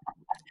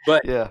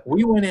 But Yeah.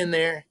 we went in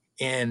there,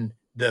 and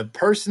the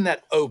person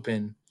that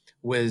opened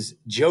was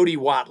Jody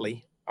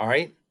Watley. All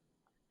right.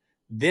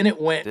 Then it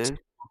went Dude.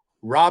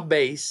 Rob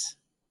Bass.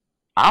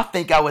 I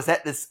think I was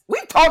at this. We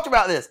talked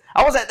about this.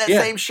 I was at that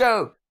Yeah. same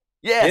show.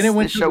 Yes. Then it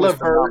went this to show was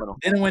Laverne. phenomenal.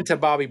 Then it went to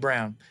Bobby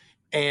Brown.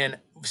 And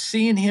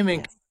seeing him in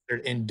Yes.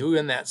 concert and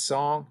doing that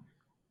song,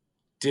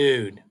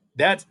 dude,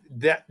 that's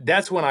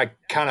when I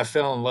kind of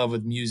fell in love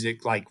with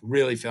music, like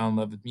really fell in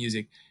love with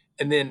music.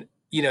 And then,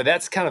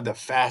 that's kind of the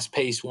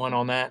fast-paced one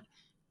on that.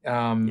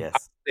 I would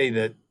Yes. say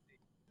that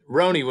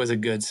Roni was a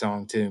good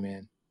song too,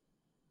 man.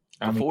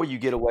 Before you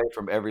get away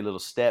from Every Little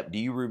Step, do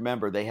you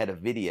remember they had a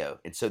video?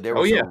 And so there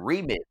Oh, was yeah. a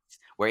remix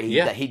where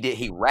Yeah.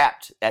 he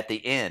rapped at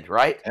the end,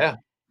 right?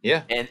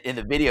 Yeah. And in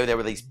the video, there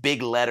were these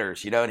big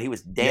letters, and he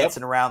was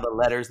dancing around the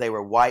letters. They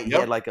were white. He Yep.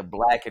 had like a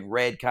black and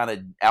red kind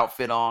of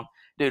outfit on.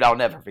 Dude, I'll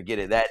never forget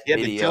it. That Yeah,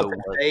 the video tilted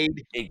was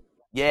fade.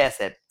 yes,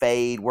 that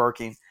fade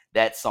working.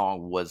 That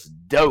song was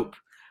dope.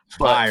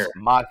 Fire.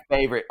 But my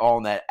favorite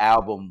on that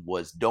album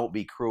was Don't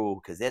Be Cruel,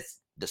 because that's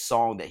the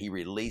song that he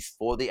released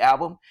for the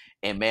album.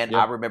 And man,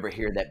 Yep. I remember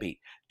hearing that beat.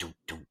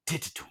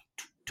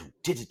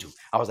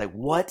 I was like,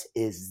 what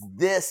is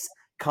this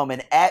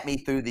coming at me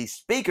through these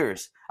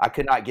speakers? I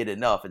could not get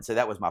enough. And so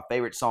that was my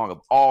favorite song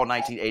of all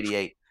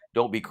 1988,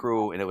 Don't Be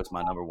Cruel. And it was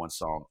my number one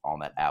song on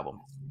that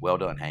album. Well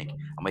done, Hank. I'm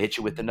going to hit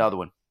you with another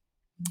one.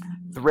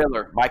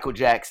 Thriller, Michael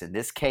Jackson.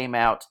 This came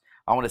out,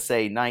 I want to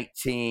say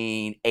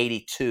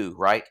 1982,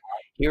 right?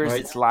 Here's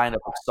Right. its lineup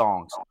of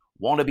songs.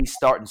 Wanna Be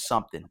Starting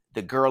Something,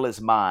 The Girl Is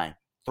Mine,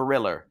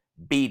 Thriller,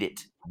 Beat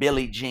It,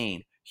 Billie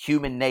Jean,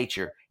 Human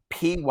Nature,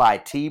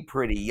 PYT,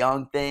 Pretty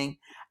Young Thing.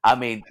 I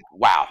mean,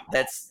 wow,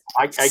 that's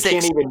I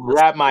can't even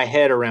wrap my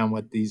head around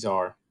what these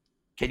are.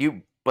 Can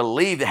you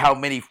believe how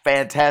many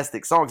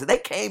fantastic songs? They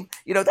came,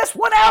 that's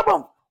one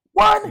album.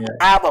 One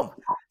album.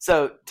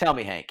 So tell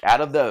me, Hank,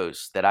 out of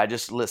those that I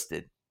just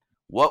listed,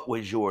 what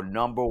was your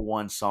number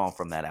one song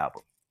from that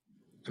album?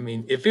 I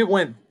mean, if it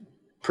went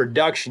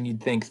production,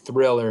 you'd think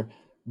Thriller,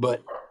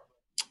 but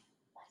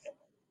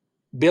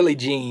Billie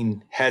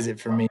Jean has it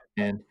for me,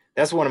 man.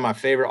 That's one of my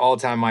favorite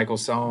all-time Michael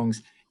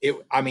songs.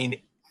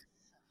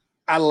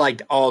 I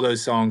liked all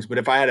those songs, but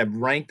if I had to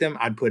rank them,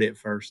 I'd put it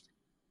first.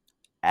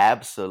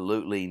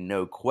 Absolutely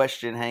no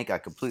question, Hank. I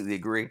completely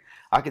agree.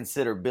 I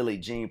consider Billie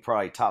Jean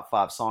probably top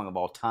 5 song of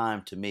all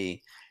time to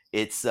me.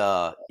 It's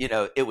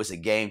it was a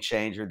game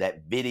changer.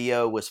 That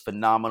video was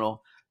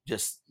phenomenal.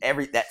 Just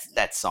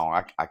that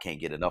song, I can't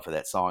get enough of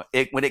that song.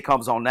 When it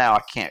comes on now,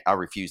 I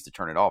refuse to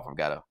turn it off.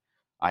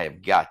 I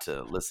have got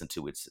to listen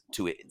to it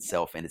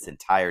itself in its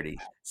entirety.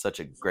 Such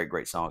a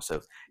great song.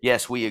 So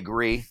yes, we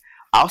agree.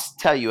 I'll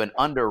tell you an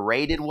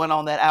underrated one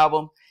on that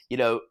album.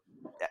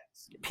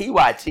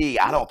 PYT,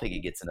 I don't think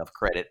it gets enough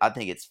credit. I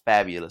think it's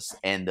fabulous.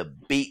 And the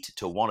beat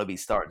to Wanna Be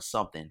Starting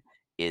Something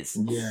is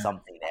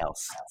something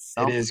else.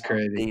 It is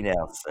crazy. Something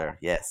else, sir.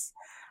 Yes.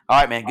 All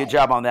right, man. Good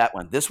job on that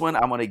one. This one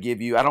I'm going to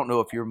give you, I don't know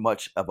if you're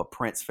much of a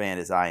Prince fan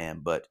as I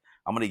am, but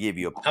I'm going to give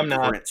you a I'm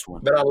not, Prince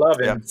one. but I love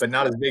him, Yep. but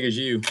not as big as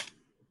you.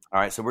 All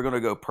right, so we're going to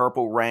go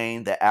Purple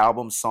Rain, the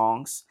album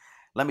songs.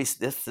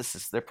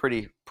 They're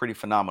pretty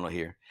phenomenal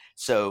here.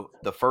 So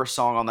the first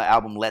song on the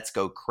album, Let's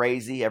Go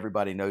Crazy.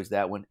 Everybody knows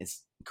that one.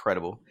 It's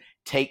incredible.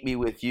 Take Me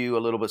With You, a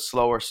little bit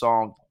slower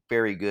song,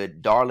 very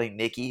good. Darling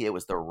Nikki, it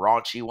was the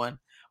raunchy one.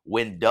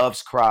 When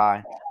Doves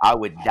Cry, I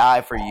Would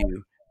Die For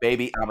You,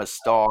 Baby I'm a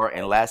Star,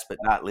 and last but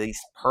not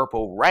least,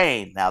 Purple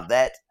Rain. Now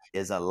that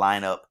is a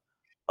lineup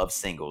of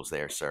singles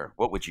there, sir.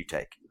 What would you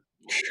take?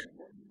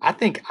 I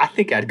think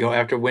I'd go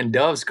after When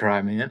Doves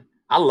Cry, man.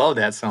 I love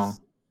that song.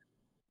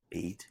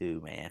 Me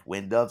too, man.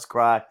 When Doves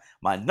Cry,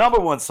 my number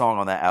one song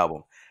on that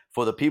album.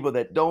 For the people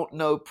that don't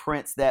know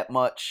Prince that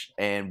much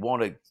and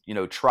want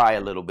to, try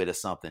a little bit of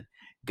something,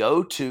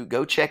 go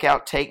check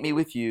out Take Me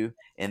With You,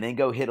 and then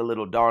go hit a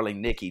little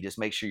Darling Nikki. Just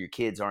make sure your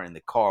kids aren't in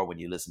the car when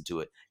you listen to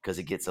it, because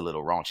it gets a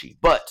little raunchy.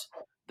 But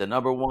the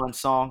number one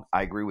song,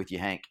 I agree with you,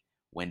 Hank,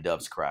 When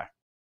Doves Cry.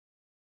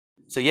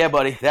 So yeah,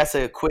 buddy, that's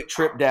a quick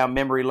trip down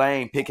memory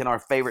lane, picking our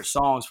favorite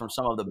songs from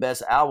some of the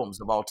best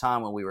albums of all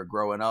time when we were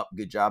growing up.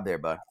 Good job there,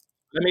 bud.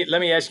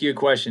 Let me ask you a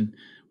question.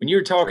 When you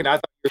were talking, I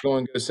thought you were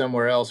going to go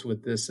somewhere else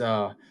with this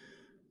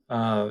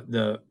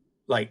the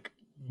like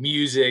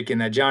music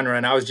and that genre,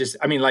 and I was just,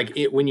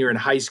 when you're in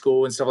high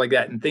school and stuff like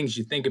that, and things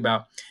you think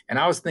about. And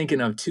I was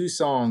thinking of two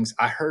songs.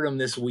 I heard them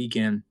this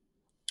weekend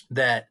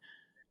that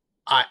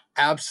I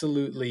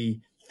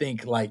absolutely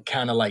think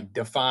kind of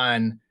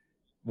define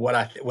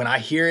what when I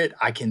hear it,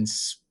 I can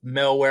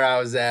smell where I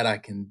was at. I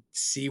can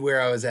see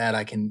where I was at.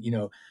 I can,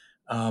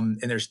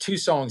 and there's two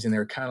songs and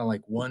they're kind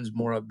of one's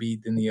more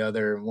upbeat than the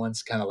other. And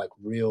one's kind of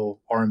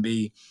real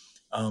R&B.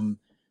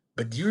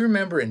 But do you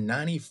remember in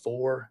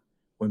 94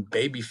 when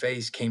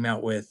Babyface came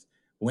out with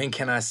When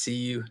Can I See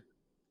You?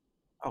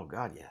 Oh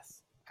God,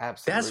 yes.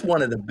 Absolutely. That's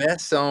one of the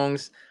best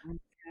songs.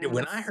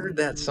 When I heard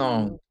that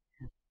song,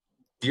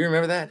 do you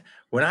remember that?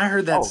 When I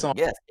heard that song,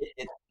 yes.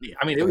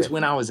 It was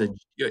when I was a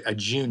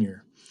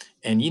junior.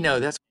 And,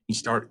 that's when you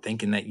start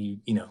thinking that you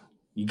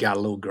got a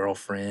little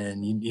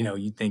girlfriend,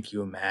 you think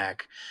you a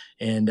Mac.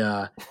 And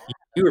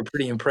you were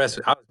pretty impressed.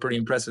 I was pretty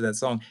impressed with that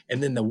song.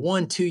 And then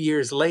the 2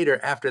 years later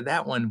after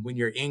that one, when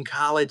you're in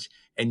college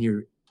and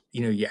you're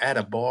at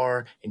a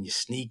bar and you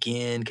sneak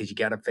in because you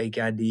got a fake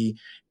ID.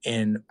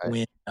 And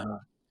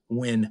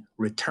when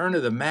Return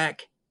of the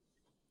Mac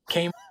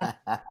came on,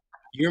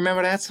 you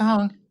remember that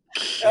song?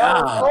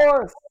 God. Of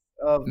course.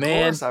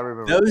 Man, I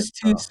remember those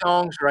two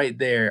songs right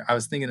there. I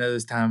was thinking of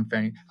those time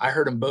frame. I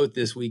heard them both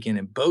this weekend,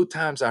 and both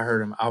times I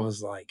heard them, I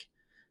was like,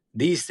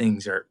 these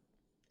things are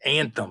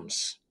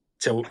anthems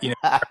to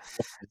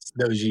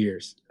those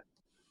years.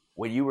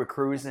 When you were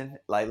cruising,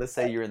 let's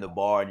say you're in the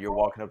bar and you're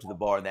walking up to the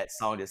bar and that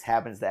song just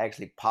happens to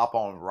actually pop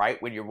on right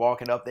when you're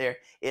walking up there,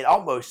 it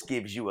almost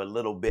gives you a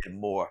little bit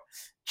more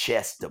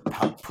chest to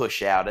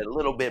push out, a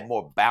little bit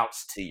more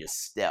bounce to your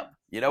step.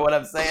 You know what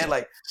I'm saying?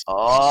 Here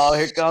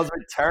comes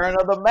Return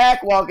of the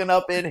Mac walking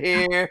up in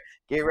here.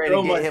 Get ready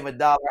to get him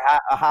a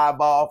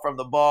highball from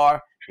the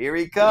bar. Here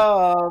he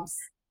comes.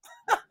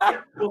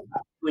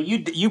 Well,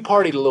 you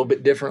partied a little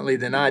bit differently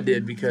than I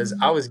did because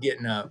I was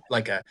getting a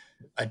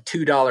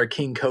 $2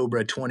 King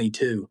Cobra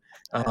 22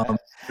 when I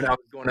was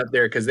going up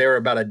there because they were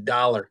about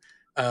 $1.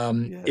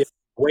 It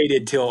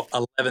waited till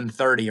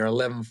 11:30 or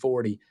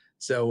 11:40.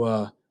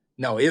 So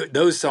no,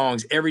 those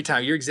songs every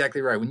time. You're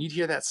exactly right. When you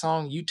hear that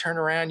song, you turn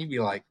around, you'd be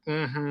like,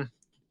 I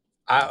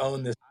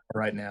own this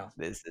right now.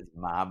 This is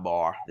my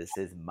bar. This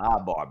is my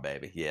bar,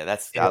 baby. Yeah,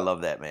 I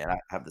love that, man. I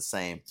have the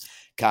same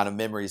kind of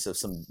memories of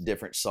some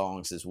different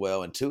songs as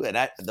well. And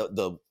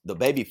the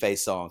Babyface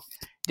song,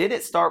 did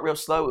it start real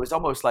slow? It was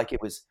almost like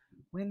it was,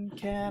 when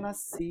can I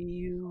see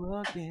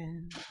you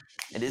again?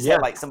 And is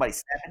that somebody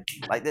snapping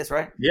like this,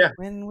 right? Yeah.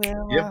 When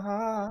will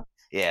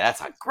Yeah,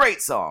 that's a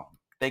great song.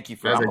 Thank you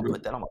I'm gonna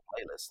put that on my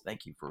playlist.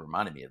 Thank you for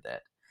reminding me of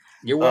that.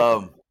 You're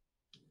welcome.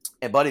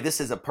 And buddy, this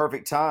is a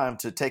perfect time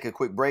to take a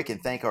quick break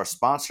and thank our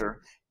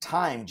sponsor,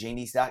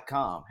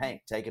 TimeGenies.com.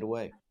 Hank, take it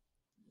away.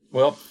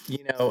 Well,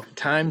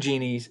 Time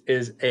Genies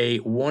is a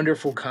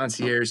wonderful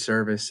concierge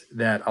service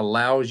that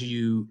allows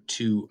you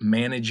to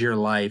manage your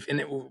life in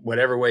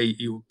whatever way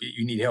you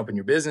need help in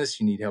your business,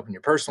 you need help in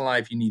your personal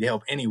life, you need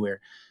help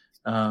anywhere.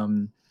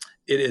 It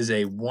is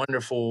a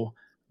wonderful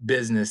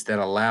business that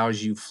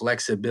allows you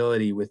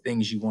flexibility with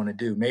things you want to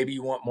do. Maybe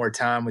you want more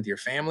time with your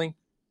family.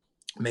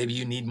 Maybe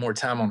you need more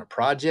time on a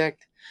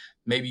project.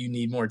 Maybe you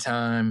need more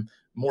time,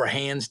 more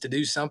hands to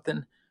do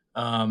something.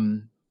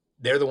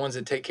 They're the ones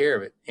that take care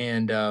of it.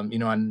 And,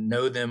 I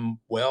know them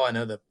well. I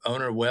know the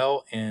owner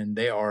well, and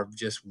they are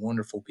just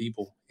wonderful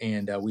people.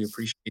 And we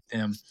appreciate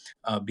them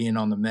being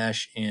on the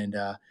mesh and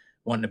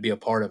wanting to be a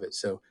part of it.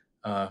 So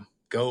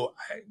go.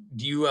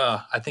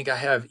 I think I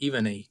have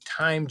even a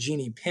Time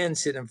Genie pen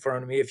sitting in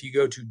front of me. If you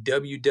go to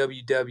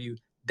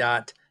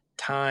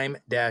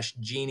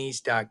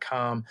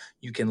www.time-genies.com,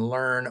 you can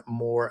learn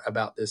more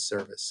about this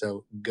service.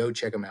 So go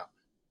check them out.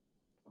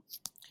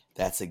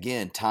 That's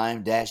again,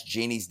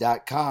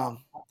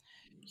 time-genies.com,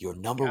 your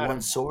number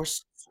one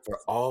source for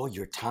all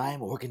your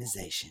time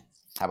organization.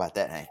 How about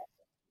that, Hank?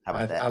 How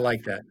about that? I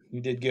like that.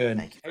 You did good.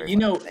 Thank you very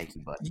much. Thank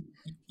you, buddy.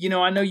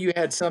 I know you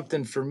had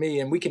something for me,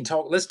 and we can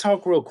talk. Let's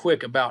talk real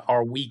quick about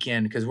our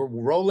weekend because we're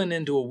rolling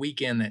into a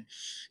weekend that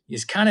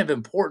is kind of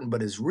important,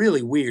 but is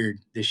really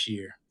weird this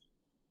year.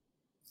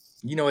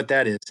 You know what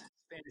that is?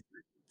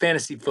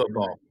 Fantasy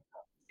football.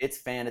 It's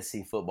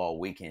fantasy football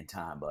weekend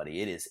time,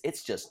 buddy.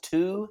 It's just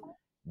 2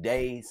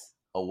 days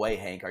away,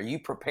 Hank. Are you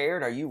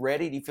prepared? Are you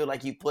ready? Do you feel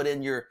like you put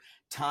in your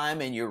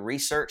time and your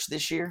research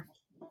this year?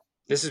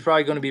 This is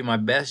probably going to be my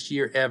best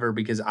year ever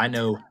because I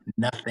know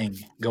nothing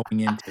going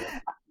into it.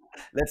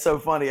 That's so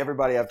funny.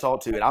 Everybody I've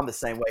talked to, and I'm the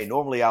same way.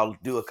 Normally, I'll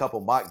do a couple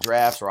mock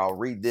drafts or I'll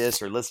read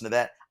this or listen to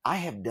that. I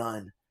have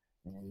done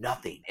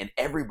nothing, and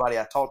everybody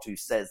I talk to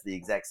says the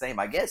exact same.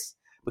 I guess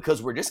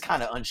because we're just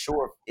kind of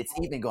unsure if it's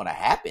even going to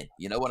happen.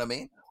 You know what I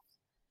mean?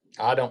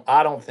 I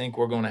don't think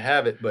we're going to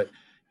have it, but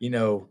you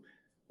know,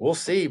 we'll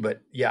see.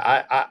 But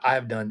yeah, I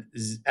have done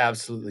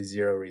absolutely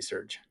zero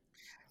research.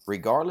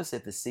 Regardless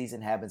if the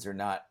season happens or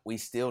not, we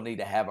still need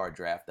to have our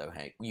draft, though,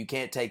 Hank. You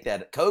can't take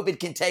that. COVID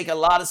can take a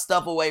lot of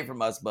stuff away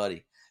from us,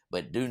 buddy,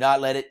 but do not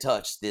let it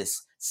touch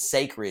this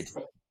sacred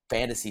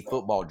fantasy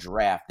football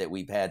draft that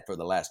we've had for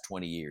the last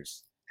 20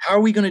 years. How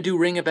are we going to do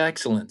Ring of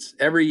Excellence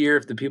every year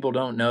if the people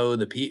don't know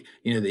the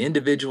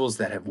individuals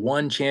that have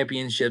won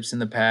championships in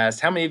the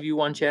past? How many of you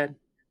won, Chad?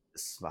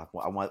 I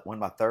won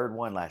my third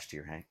one last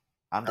year, Hank.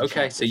 I'm the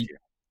Okay, champ so this year.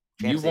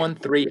 you won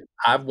 3,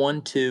 I've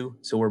won 2,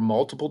 so we're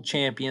multiple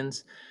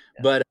champions.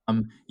 Yeah. But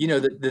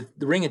the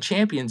Ring of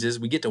Champions is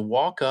we get to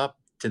walk up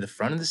to the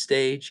front of the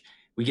stage.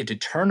 We get to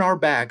turn our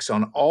backs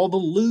on all the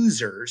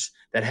losers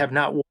that have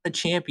not won a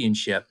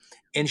championship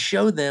and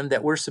show them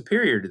that we're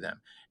superior to them.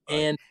 Right.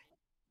 And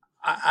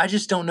I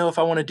just don't know if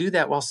I want to do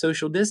that while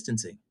social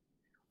distancing.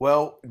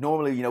 Well,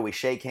 normally, we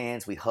shake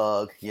hands, we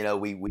hug,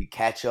 we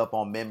catch up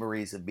on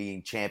memories of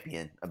being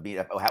champion, of being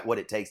what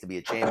it takes to be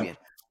a champion,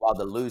 while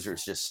the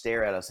losers just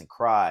stare at us and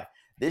cry.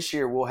 This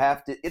year,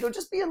 it'll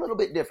just be a little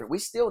bit different. We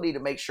still need to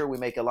make sure we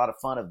make a lot of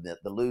fun of the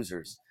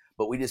losers,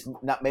 but we just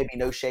maybe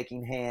no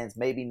shaking hands,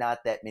 maybe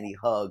not that many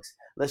hugs.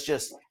 Let's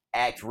just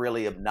act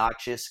really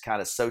obnoxious,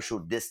 kind of social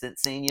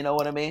distancing, you know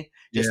what I mean?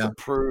 Just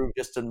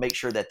to make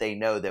sure that they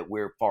know that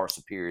we're far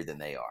superior than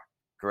they are.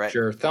 Correct?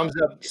 Sure.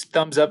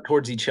 Thumbs up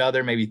towards each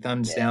other, maybe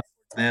thumbs down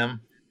towards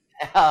them.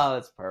 Oh,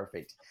 that's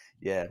perfect.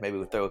 Yeah,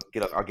 maybe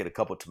I'll get a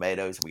couple of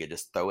tomatoes and we can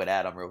just throw it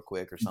at them real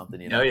quick or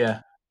something. Oh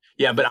yeah.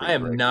 Yeah, but I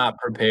am not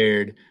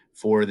prepared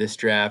for this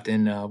draft,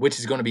 and which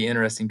is going to be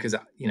interesting because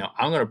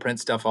I'm going to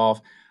print stuff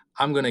off.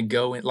 I'm going to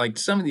go in like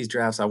some of these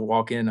drafts. I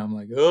walk in, I'm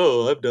like,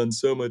 oh, I've done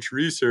so much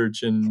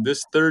research, and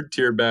this third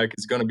tier back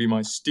is going to be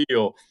my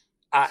steal.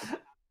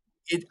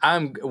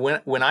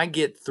 When I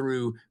get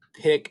through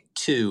pick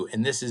 2,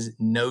 and this is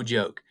no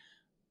joke,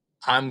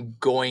 I'm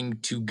going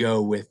to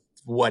go with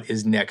what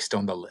is next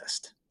on the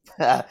list.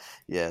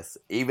 Yes,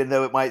 even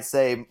though it might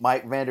say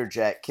Mike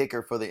Vanderjagt,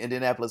 kicker for the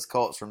Indianapolis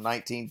Colts from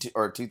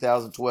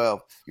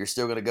 2012, you're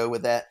still going to go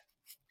with that?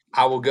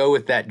 I will go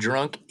with that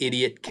drunk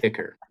idiot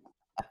kicker.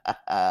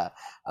 I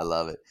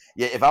love it.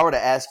 Yeah, if I were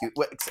to ask you,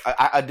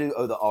 I do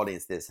owe the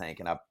audience this, Hank,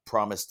 and I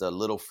promised a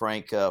little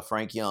Frank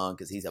Young,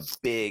 because he's a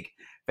big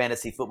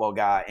fantasy football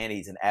guy and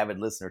he's an avid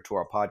listener to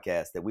our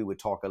podcast, that we would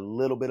talk a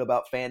little bit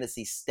about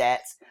fantasy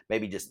stats,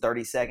 maybe just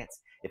 30 seconds.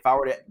 If I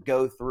were to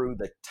go through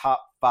the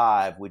top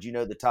 5, would you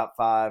know the top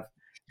 5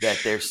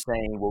 that they're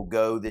saying will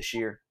go this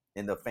year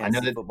in the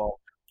fantasy football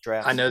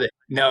draft? I know that.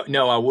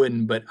 No, I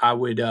wouldn't, but I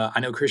would. I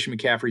know Christian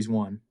McCaffrey's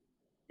 1.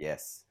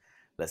 Yes.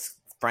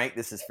 Frank,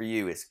 this is for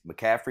you. It's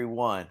McCaffrey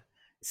 1.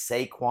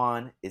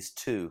 Saquon is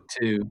 2.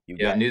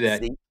 I knew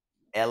that. Zeke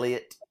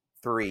Elliott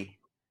 3.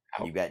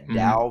 You've got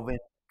Dalvin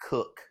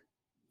Cook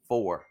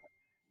 4.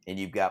 And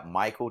you've got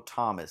Michael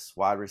Thomas,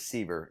 wide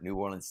receiver, New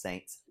Orleans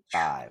Saints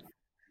 5.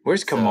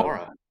 Where's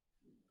Kamara?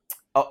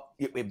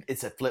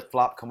 It's a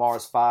flip-flop.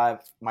 Kamara's 5,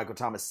 Michael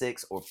Thomas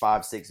 6, or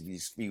 5, 6 if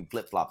you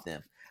flip-flop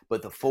them.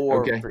 But the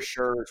 4 for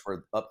sure is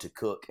for up to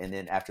Cook, and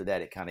then after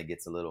that it kind of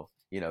gets a little,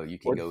 you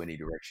can go any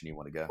direction you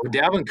want to go. Well,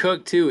 Dalvin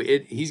Cook too.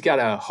 He's got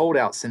a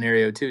holdout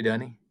scenario too,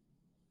 doesn't he?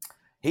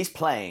 He's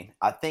playing.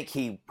 I think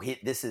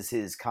this is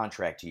his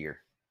contract year,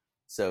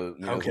 so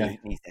he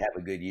needs to have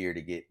a good year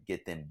to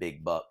get them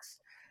big bucks.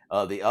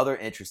 The other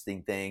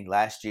interesting thing,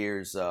 last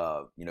year's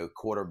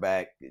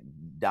quarterback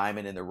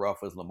diamond in the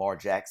rough was Lamar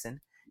Jackson.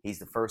 He's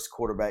the first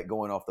quarterback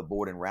going off the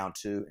board in round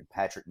 2, and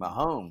Patrick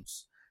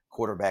Mahomes,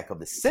 quarterback of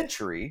the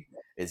century,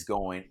 is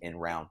going in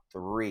round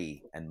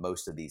 3 in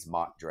most of these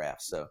mock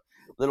drafts. So,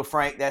 little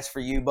Frank, that's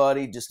for you,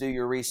 buddy. Just do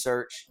your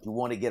research. You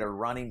want to get a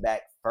running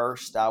back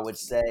first, I would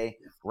say.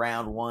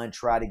 Round 1,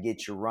 try to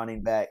get your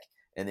running back,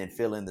 and then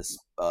fill in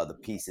the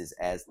pieces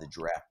as the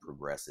draft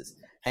progresses.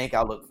 Hank,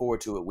 I look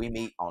forward to it. We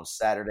meet on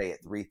Saturday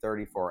at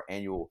 3:30 for our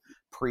annual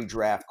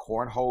pre-draft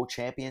cornhole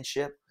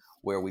championship,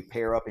 where we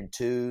pair up in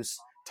 2s,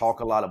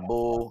 talk a lot of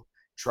bull,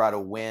 try to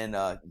win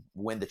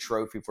the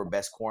trophy for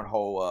best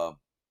cornhole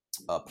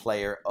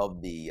player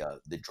of the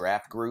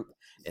draft group,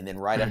 and then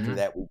right after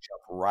that we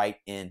jump right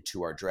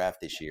into our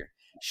draft this year.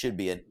 Should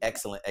be an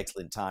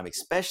excellent time,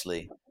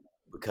 especially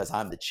because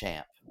I'm the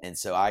champ, and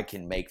so I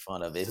can make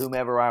fun of it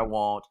whomever I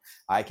want.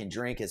 I can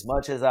drink as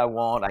much as I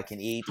want. I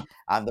can eat.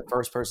 I'm the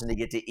first person to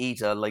get to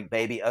eat like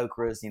baby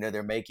okras.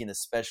 They're making a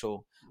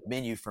special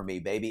menu for me,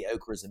 baby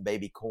okras and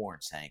baby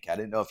corns, Hank. I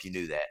didn't know if you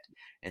knew that.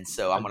 And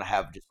so I'm going to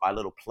have just my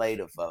little plate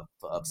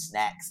of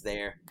snacks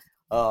there.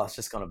 Oh, it's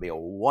just going to be a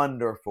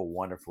wonderful,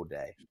 wonderful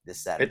day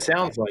this Saturday. It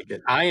sounds like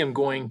it. I am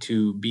going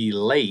to be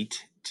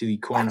late to the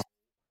cornhole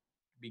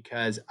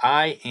because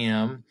I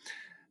am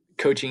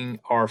coaching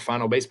our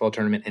final baseball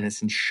tournament, and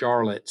it's in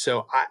Charlotte.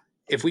 So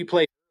if we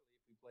play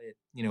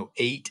at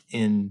 8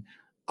 in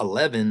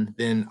 11,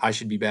 then I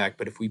should be back.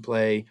 But if we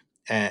play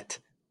at,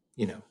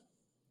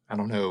 I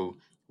don't know,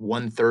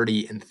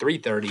 1:30 and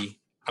 3:30,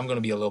 I'm going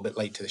to be a little bit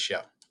late to the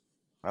show.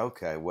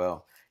 Okay,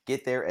 well,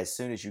 get there as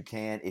soon as you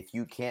can. If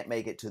you can't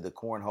make it to the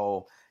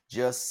cornhole,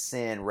 just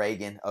send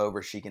Reagan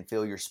over. She can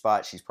fill your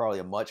spot. She's probably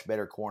a much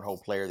better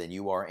cornhole player than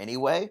you are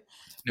anyway.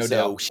 No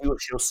So doubt.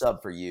 she'll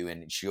sub for you,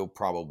 and she'll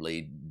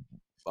probably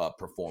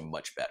perform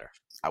much better,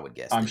 I would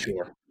guess. I'm than you.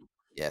 sure.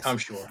 Yes. I'm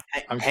sure.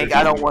 Hank,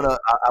 I don't want to.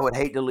 I would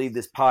hate to leave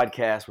this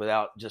podcast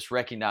without just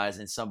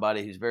recognizing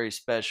somebody who's very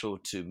special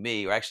to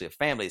me, or actually a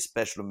family is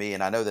special to me,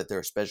 and I know that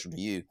they're special to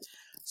you.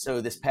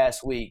 So this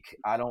past week,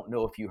 I don't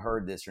know if you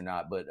heard this or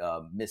not, but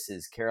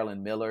Mrs.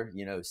 Carolyn Miller,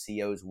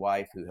 CO's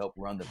wife who helped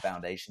run the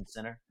Foundation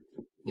Center,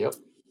 Yep.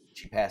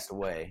 she passed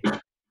away.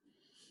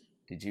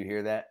 Did you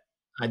hear that?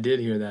 I did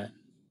hear that.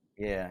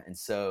 Yeah, and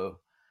so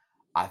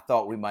I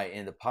thought we might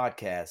end the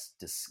podcast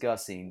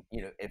discussing,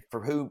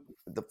 for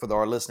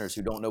our listeners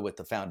who don't know what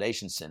the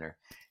Foundation Center,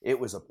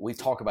 we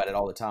talk about it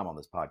all the time on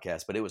this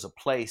podcast, but it was a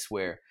place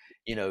where,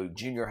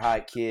 junior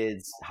high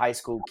kids, high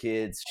school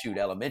kids,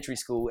 elementary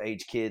school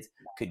age kids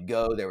could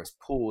go. There was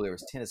pool, there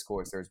was tennis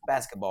courts, there was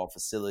basketball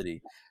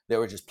facility. There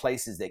were just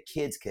places that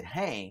kids could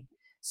hang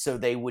so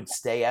they would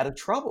stay out of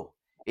trouble.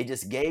 It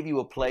just gave you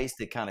a place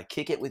to kind of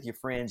kick it with your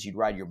friends. You'd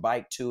ride your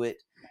bike to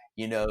it.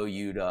 You'd go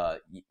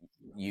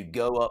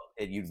up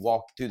and you'd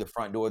walk through the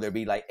front door. There'd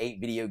be like 8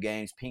 video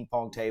games, ping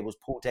pong tables,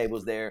 pool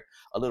tables there,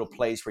 a little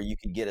place where you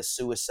could get a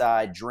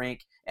suicide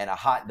drink and a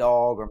hot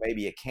dog or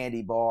maybe a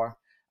candy bar.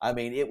 I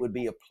mean, it would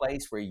be a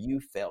place where you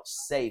felt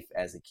safe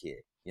as a kid.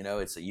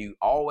 You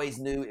always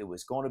knew it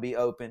was going to be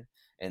open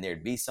and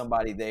there'd be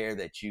somebody there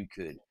that you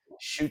could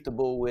shoot the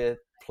bull with,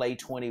 play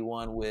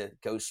 21 with,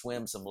 go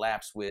swim some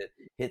laps with,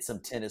 hit some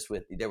tennis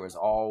with. There was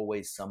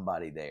always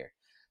somebody there.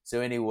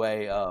 So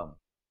anyway,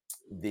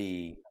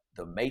 the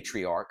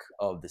matriarch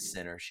of the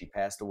center, she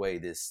passed away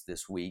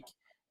this week,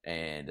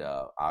 and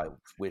I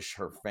wish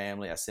her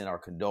family, I sent our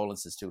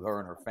condolences to her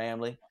and her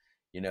family.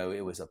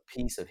 It was a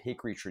piece of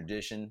Hickory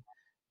tradition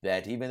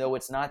that, even though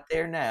it's not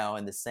there now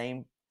in the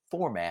same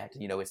format,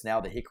 it's now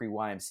the Hickory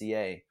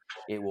YMCA,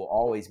 it will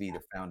always be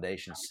the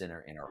Foundation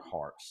Center in our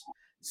hearts.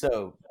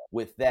 So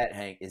with that,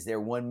 Hank, is there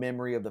one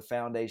memory of the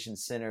Foundation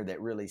Center that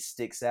really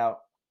sticks out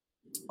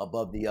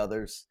above the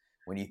others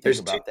when you think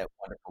about that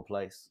wonderful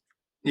place?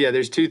 Yeah,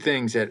 there's 2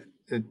 things that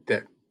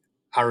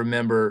I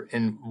remember,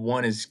 and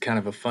one is kind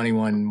of a funny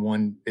one.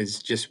 One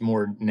is just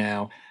more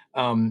now.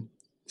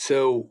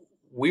 So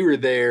we were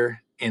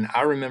there, and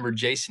I remember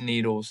Jason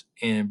Needles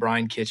and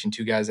Brian Kitchen,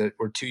 2 guys that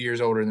were 2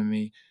 years older than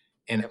me,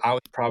 and I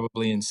was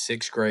probably in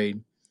 6th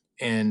grade,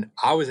 and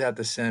I was at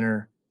the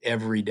center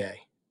every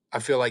day. I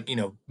feel like,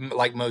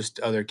 like most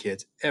other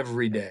kids,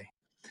 every day.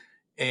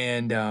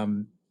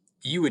 And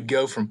you would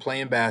go from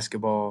playing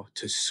basketball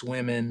to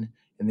swimming,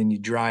 and then you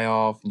dry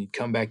off and you'd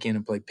come back in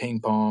and play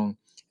ping pong,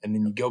 and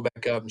then you go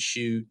back up and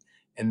shoot,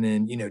 and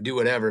then, do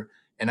whatever.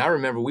 And I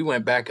remember we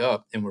went back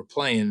up and we're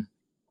playing,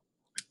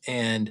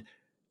 and,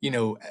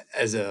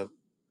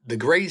 the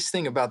greatest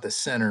thing about the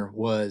center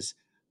was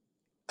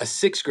a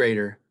 6th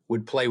grader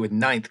would play with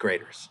 9th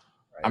graders.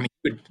 Right. I mean,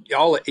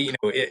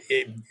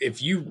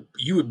 if you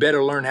would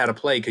better learn how to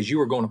play because you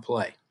were going to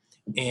play.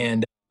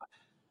 And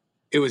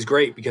it was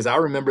great because I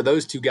remember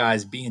those 2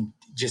 guys being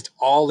just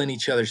all in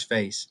each other's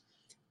face,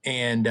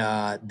 and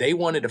they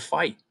wanted to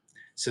fight.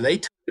 So they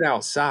took it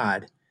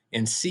outside,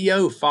 and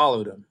CO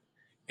followed them.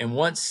 And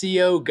once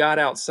CO got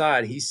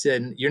outside, he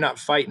said, "You're not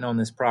fighting on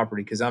this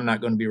property because I'm not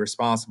going to be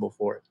responsible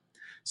for it."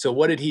 So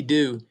what did he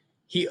do?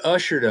 He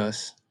ushered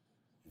us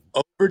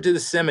over to the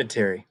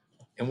cemetery,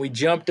 and we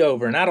jumped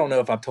over. And I don't know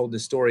if I've told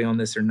this story on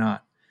this or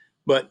not,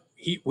 but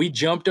we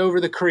jumped over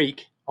the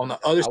creek on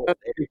the other side of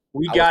the creek.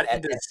 We got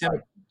into the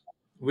cemetery.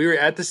 We were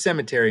at the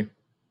cemetery,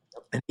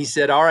 and he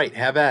said, "All right,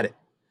 have at it."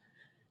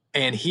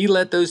 And he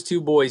let those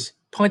 2 boys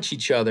punch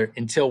each other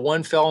until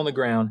one fell on the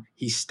ground.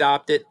 He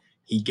stopped it.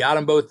 He got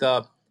them both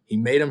up. He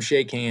made them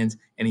shake hands,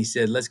 and he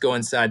said, "Let's go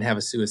inside and have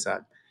a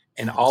suicide."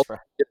 And all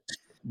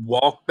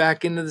walked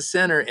back into the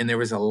center, and there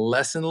was a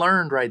lesson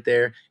learned right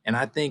there. And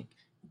I think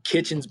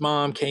Kitchen's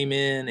mom came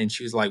in, and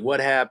she was like, "What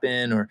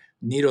happened?" Or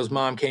Needle's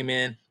mom came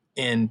in,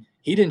 and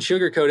he didn't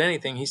sugarcoat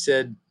anything. He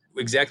said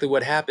exactly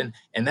what happened,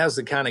 and that was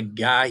the kind of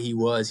guy he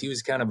was. He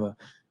was kind of a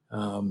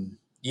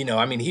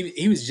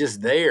he was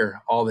just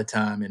there all the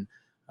time. And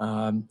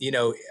I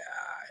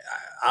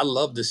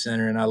loved the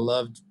center, and I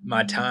loved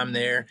my time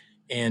there.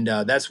 And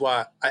that's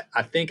why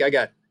I think I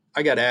got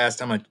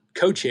asked. I'm a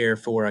co-chair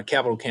for a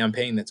capital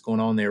campaign that's going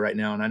on there right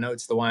now, and I know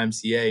it's the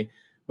YMCA,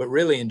 but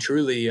really and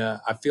truly,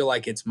 I feel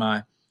like it's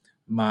my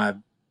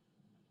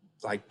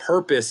like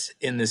purpose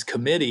in this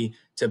committee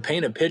to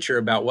paint a picture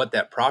about what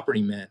that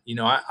property meant.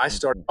 I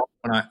started off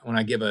when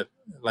I give a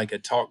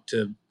talk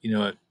to,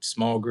 a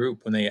small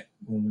group when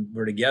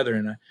we're together.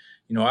 And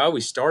I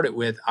always start it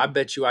with, I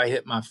bet you I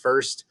hit my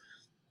first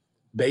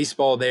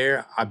baseball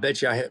there. I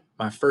bet you I hit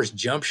my first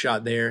jump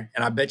shot there.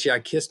 And I bet you I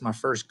kissed my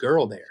first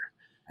girl there.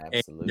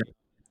 Absolutely.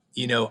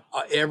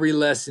 every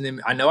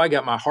lesson. I know I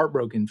got my heart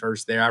broken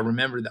first there. I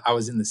remember that I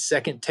was in the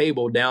second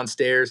table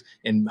downstairs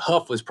and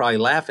Huff was probably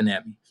laughing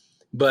at me.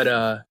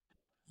 But,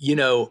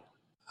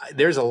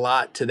 there's a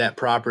lot to that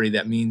property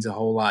that means a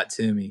whole lot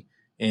to me.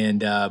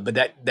 But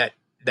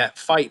that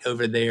fight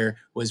over there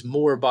was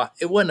more about,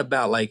 it wasn't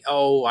about like,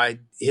 oh, I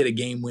hit a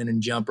game winning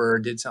jumper or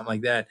did something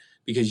like that,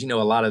 because, a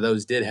lot of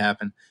those did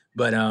happen.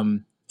 But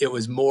it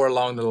was more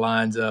along the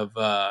lines of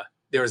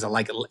there was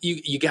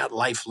you got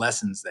life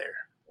lessons there.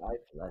 Life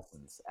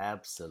lessons.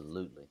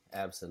 Absolutely.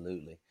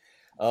 Absolutely.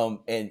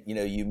 And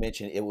you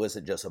mentioned it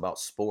wasn't just about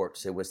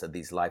sports. It was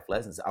these life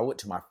lessons. I went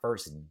to my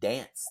first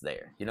dance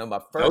there.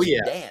 My first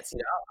dance.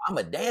 I'm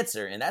a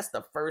dancer, and that's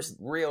the first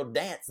real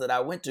dance that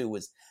I went to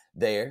was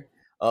there.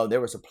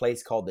 There was a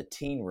place called the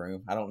Teen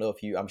Room. I don't know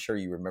if I'm sure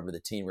you remember the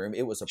Teen Room.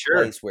 It was a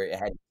place where it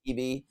had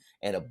TV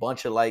and a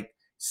bunch of like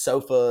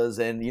sofas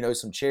and,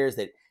 some chairs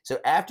so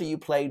after you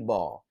played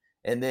ball,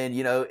 and then,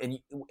 and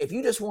if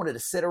you just wanted to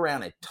sit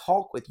around and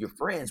talk with your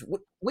friends,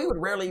 we would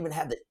rarely even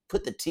have to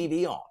put the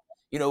TV on.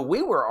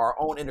 We were our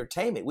own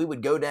entertainment. We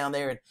would go down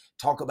there and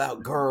talk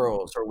about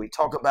girls, or we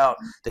talk about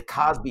the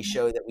Cosby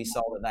Show that we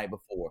saw the night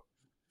before.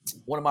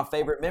 One of my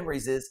favorite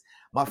memories is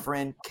my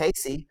friend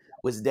Casey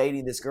was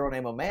dating this girl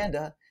named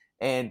Amanda,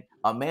 and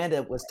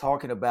Amanda was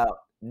talking about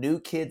New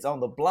Kids on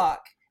the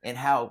Block and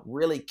how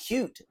really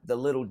cute the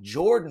little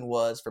Jordan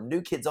was from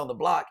New Kids on the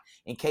Block.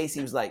 And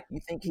Casey was like, "You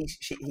think he's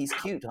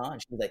cute, huh?"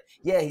 And she was like,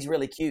 "Yeah, he's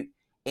really cute."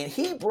 And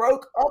he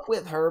broke up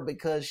with her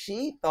because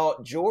she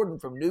thought Jordan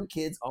from New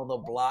Kids on the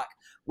Block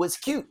was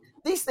cute.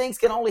 These things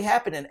can only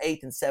happen in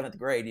 8th and 7th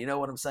grade. You know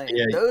what I'm saying?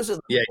 Yeah, those are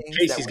the things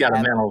Casey's got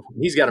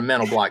he's got a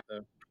mental block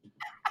though.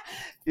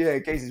 Yeah,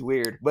 Casey's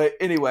weird. But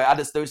anyway,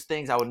 those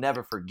things I would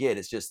never forget.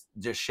 It's just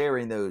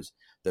sharing those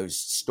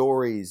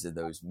stories and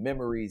those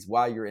memories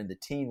while you're in the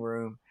teen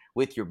room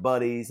with your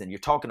buddies, and you're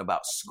talking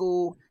about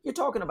school. You're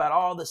talking about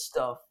all the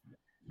stuff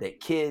that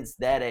kids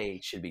that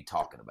age should be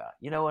talking about.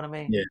 You know what I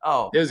mean? Yeah.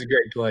 Oh, it was a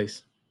great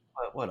place.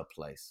 What a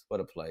place. What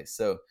a place.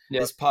 So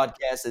This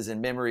podcast is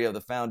in memory of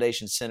the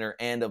Foundation Center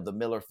and of the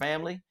Miller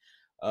family.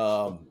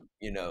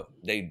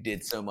 They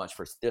did so much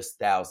for just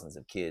thousands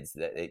of kids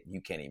that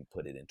you can't even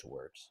put it into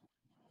words.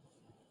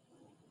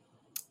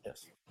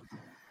 Yes.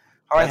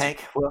 All right,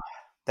 Hank. Well,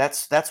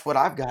 that's what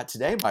I've got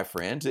today, my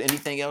friend.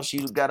 Anything else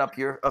you got up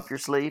your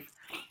sleeve?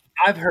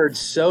 I've heard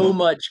so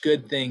much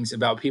good things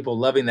about people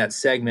loving that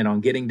segment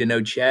on Getting to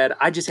Know Chad.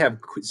 I just have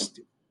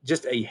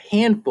just a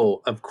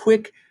handful of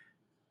quick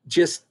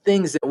just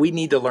things that we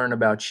need to learn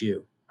about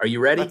you. Are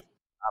you ready? I'm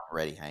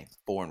ready, Hank.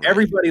 Born ready.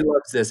 Everybody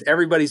loves this.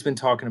 Everybody's been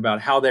talking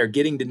about how they're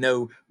getting to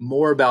know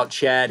more about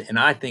Chad, and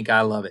I think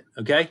I love it.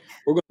 Okay?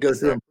 We're going to go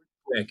through them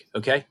quick,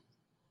 okay?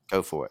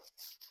 Go for it.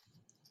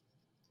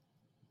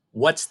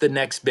 What's the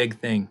next big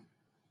thing?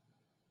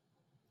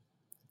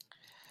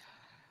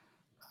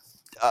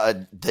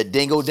 The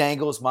Dingle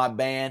Dangles, my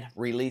band,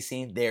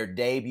 releasing their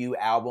debut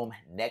album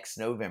next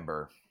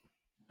November.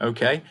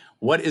 Okay.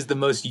 What is the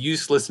most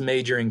useless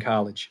major in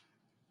college?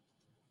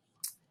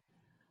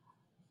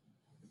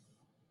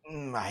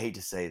 I hate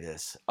to say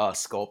this.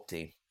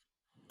 Sculpting.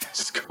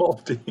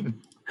 Sculpting.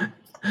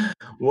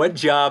 What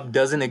job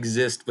doesn't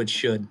exist but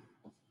should?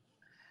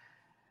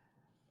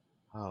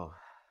 Oh,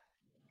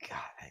 God,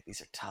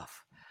 these are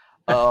tough.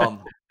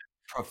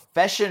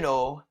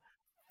 Professional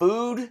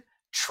food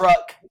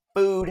truck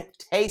food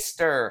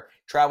taster.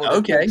 Travel to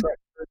food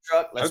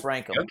truck. Let's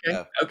rank them.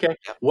 Okay.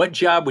 What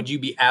job would you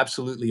be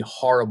absolutely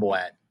horrible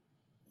at?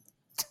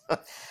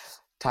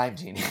 Time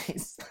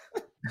genies.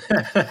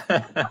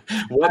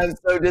 I'm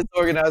so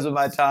disorganized with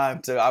my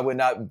time, so I would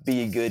not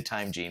be a good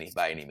time genie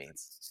by any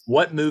means.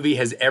 What movie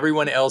has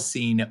everyone else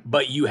seen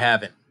but you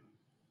haven't?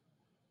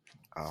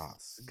 Oh,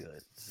 this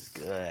is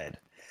good.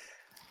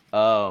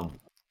 I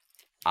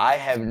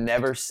have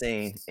never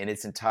seen in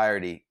its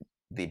entirety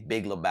The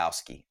Big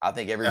Lebowski. I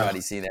think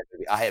everybody's seen that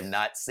movie. I have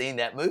not seen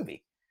that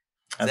movie.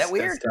 Is that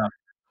weird?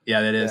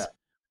 Yeah, that is. Yeah.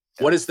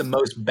 What is the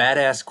most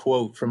badass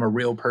quote from a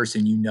real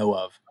person you know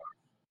of?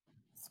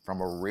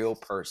 From a real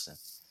person?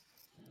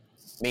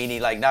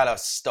 Meaning like not a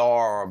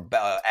star or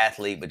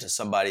athlete, but just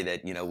somebody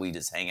that, we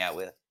just hang out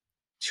with?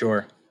 Sure.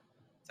 Is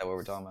that what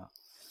we're talking about?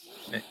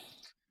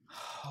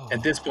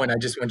 At this point, I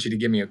just want you to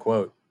give me a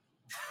quote.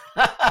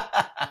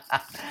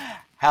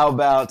 How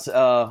about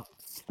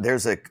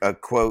there's a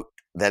quote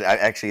that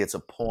it's a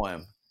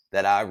poem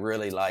that I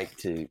really like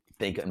to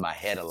think in my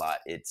head a lot.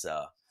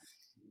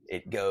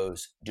 It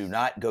goes, "Do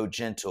not go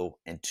gentle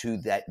into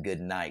that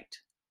good night.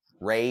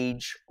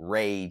 Rage,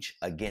 rage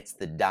against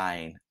the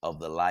dying of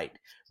the light."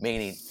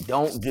 Meaning,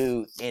 don't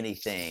do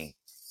anything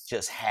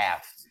just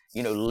half.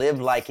 Live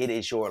like it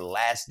is your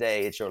last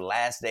day. It's your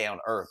last day on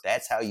earth.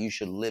 That's how you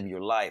should live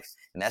your life.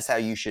 And that's how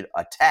you should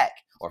attack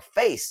or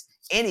face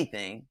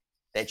anything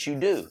that you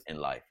do in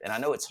life. And I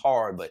know it's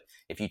hard, but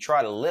if you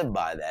try to live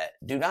by that,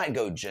 do not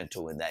go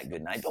gentle in that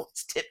good night. Don't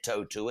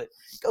tiptoe to it.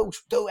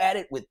 Go at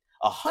it with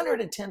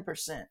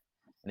 110%.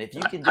 And if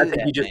you can do that, I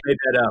think you just made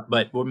that up,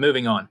 but we're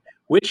moving on.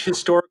 Which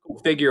historical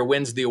figure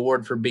wins the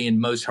award for being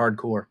most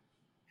hardcore?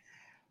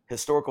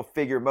 historical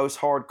figure most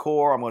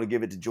hardcore, I'm going to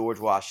give it to George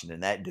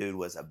Washington. That dude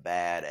was a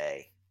bad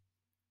A.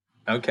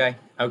 Okay.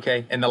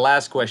 And the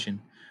last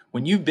question.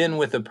 When you've been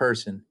with a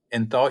person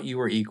and thought you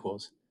were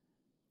equals,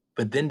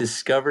 but then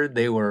discovered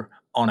they were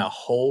on a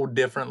whole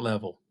different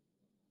level,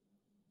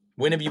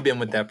 when have you been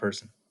with that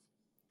person?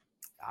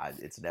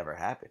 It's never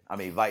happened. I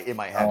mean, it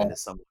might happen to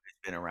somebody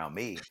who's been around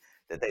me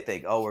that they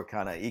think, oh, we're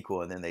kind of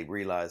equal. And then they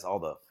realize all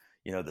the,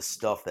 the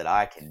stuff that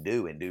I can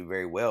do and do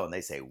very well. And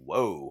they say,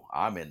 whoa,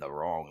 I'm in the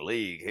wrong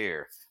league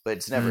here. But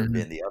it's never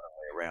been the other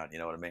way around. You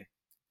know what I mean?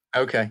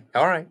 Okay.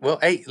 All right. Well,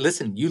 hey,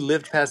 listen, you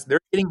lived past, they're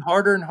getting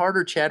harder and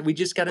harder, Chad. We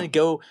just got to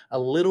go a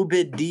little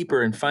bit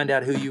deeper and find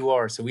out who you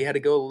are. So we had to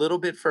go a little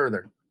bit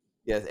further.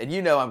 Yes. And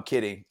I'm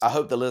kidding. I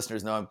hope the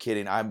listeners know I'm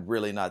kidding. I'm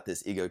really not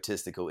this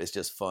egotistical. It's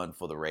just fun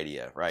for the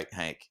radio, right,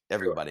 Hank?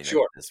 Everybody knows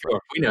this. Right?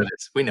 Sure.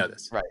 We know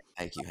this. Right.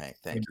 Thank you, Hank.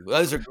 Thank you.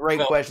 Those are great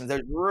questions.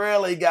 They've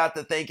really got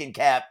the thinking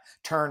cap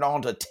turned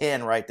on to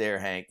 10 right there,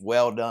 Hank.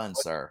 Well done,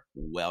 sir.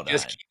 Well done.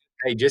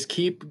 Just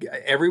keep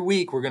every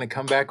week. We're going to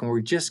come back and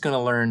we're just going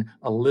to learn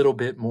a little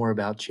bit more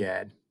about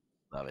Chad.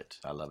 Love it.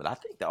 I love it. I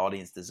think the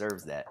audience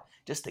deserves that,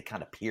 just to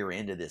kind of peer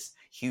into this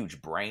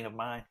huge brain of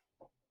mine.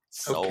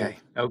 Soul. Okay.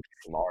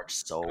 Large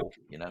soul,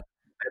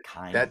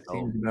 That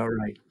seems about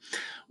right.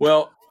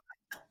 Well,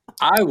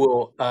 I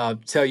will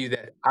tell you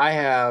that I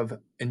have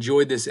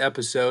enjoyed this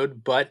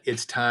episode, but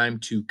it's time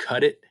to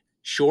cut it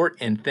short.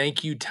 And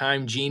thank you,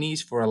 Time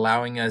Genies, for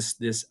allowing us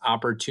this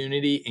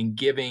opportunity and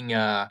giving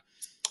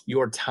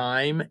your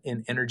time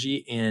and energy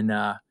in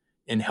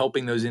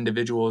helping those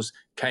individuals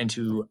kind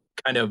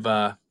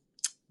of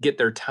get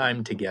their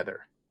time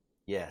together.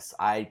 Yes,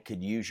 I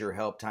could use your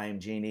help, Time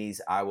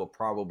Genies. I will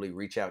probably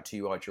reach out to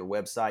you at your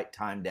website,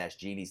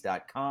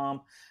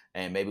 time-genies.com,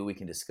 and maybe we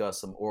can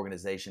discuss some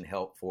organization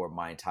help for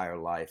my entire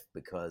life,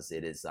 because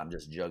I'm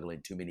just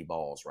juggling too many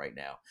balls right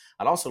now.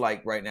 I'd also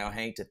like right now,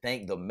 Hank, to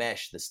thank The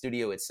Mesh, the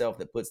studio itself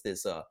that puts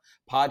this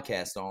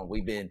podcast on.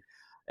 We've been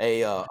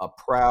a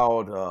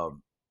proud,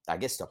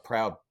 a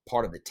proud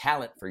part of the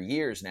talent for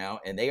years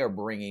now, and they are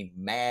bringing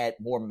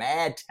more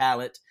mad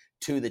talent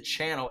to the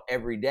channel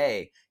every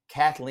day.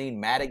 Kathleen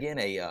Madigan,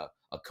 a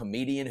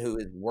comedian who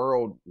is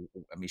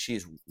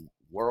she's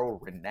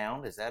world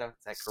renowned. Is that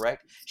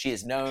correct? She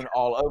is known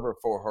all over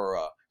for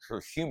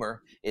her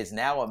humor, is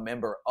now a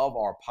member of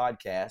our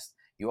podcast.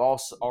 You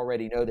also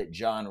already know that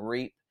John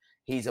Reap,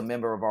 he's a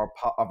member of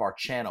our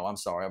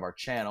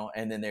channel.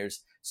 And then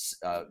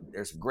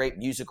there's great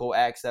musical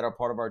acts that are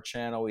part of our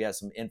channel. We have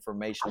some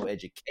informational,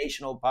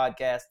 educational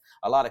podcasts,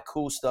 a lot of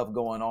cool stuff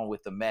going on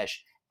with The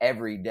Mesh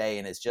every day,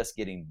 and it's just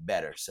getting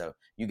better. So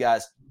you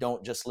guys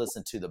don't just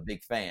listen to The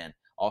Big Fan.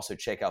 Also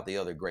check out the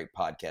other great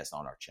podcasts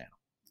on our channel.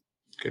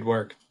 Good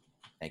work.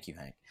 Thank you,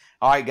 Hank.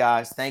 All right,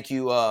 guys. Thank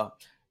you,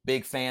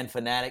 Big Fan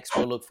fanatics.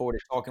 We'll look forward to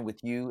talking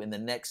with you in the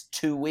next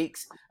 2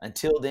 weeks.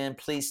 Until then,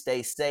 please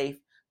stay safe.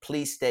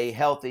 Please stay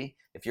healthy.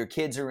 If your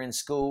kids are in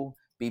school,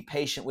 be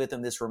patient with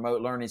them. This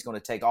remote learning is going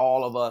to take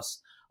all of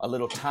us a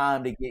little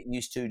time to get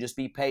used to. Just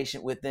be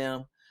patient with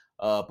them.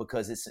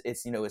 Because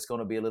it's going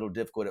to be a little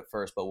difficult at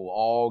first, but we'll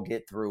all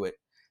get through it.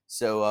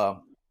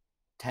 So,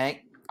 Tank,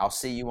 I'll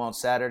see you on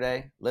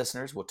Saturday.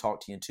 Listeners, we'll talk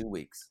to you in 2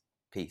 weeks.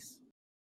 Peace.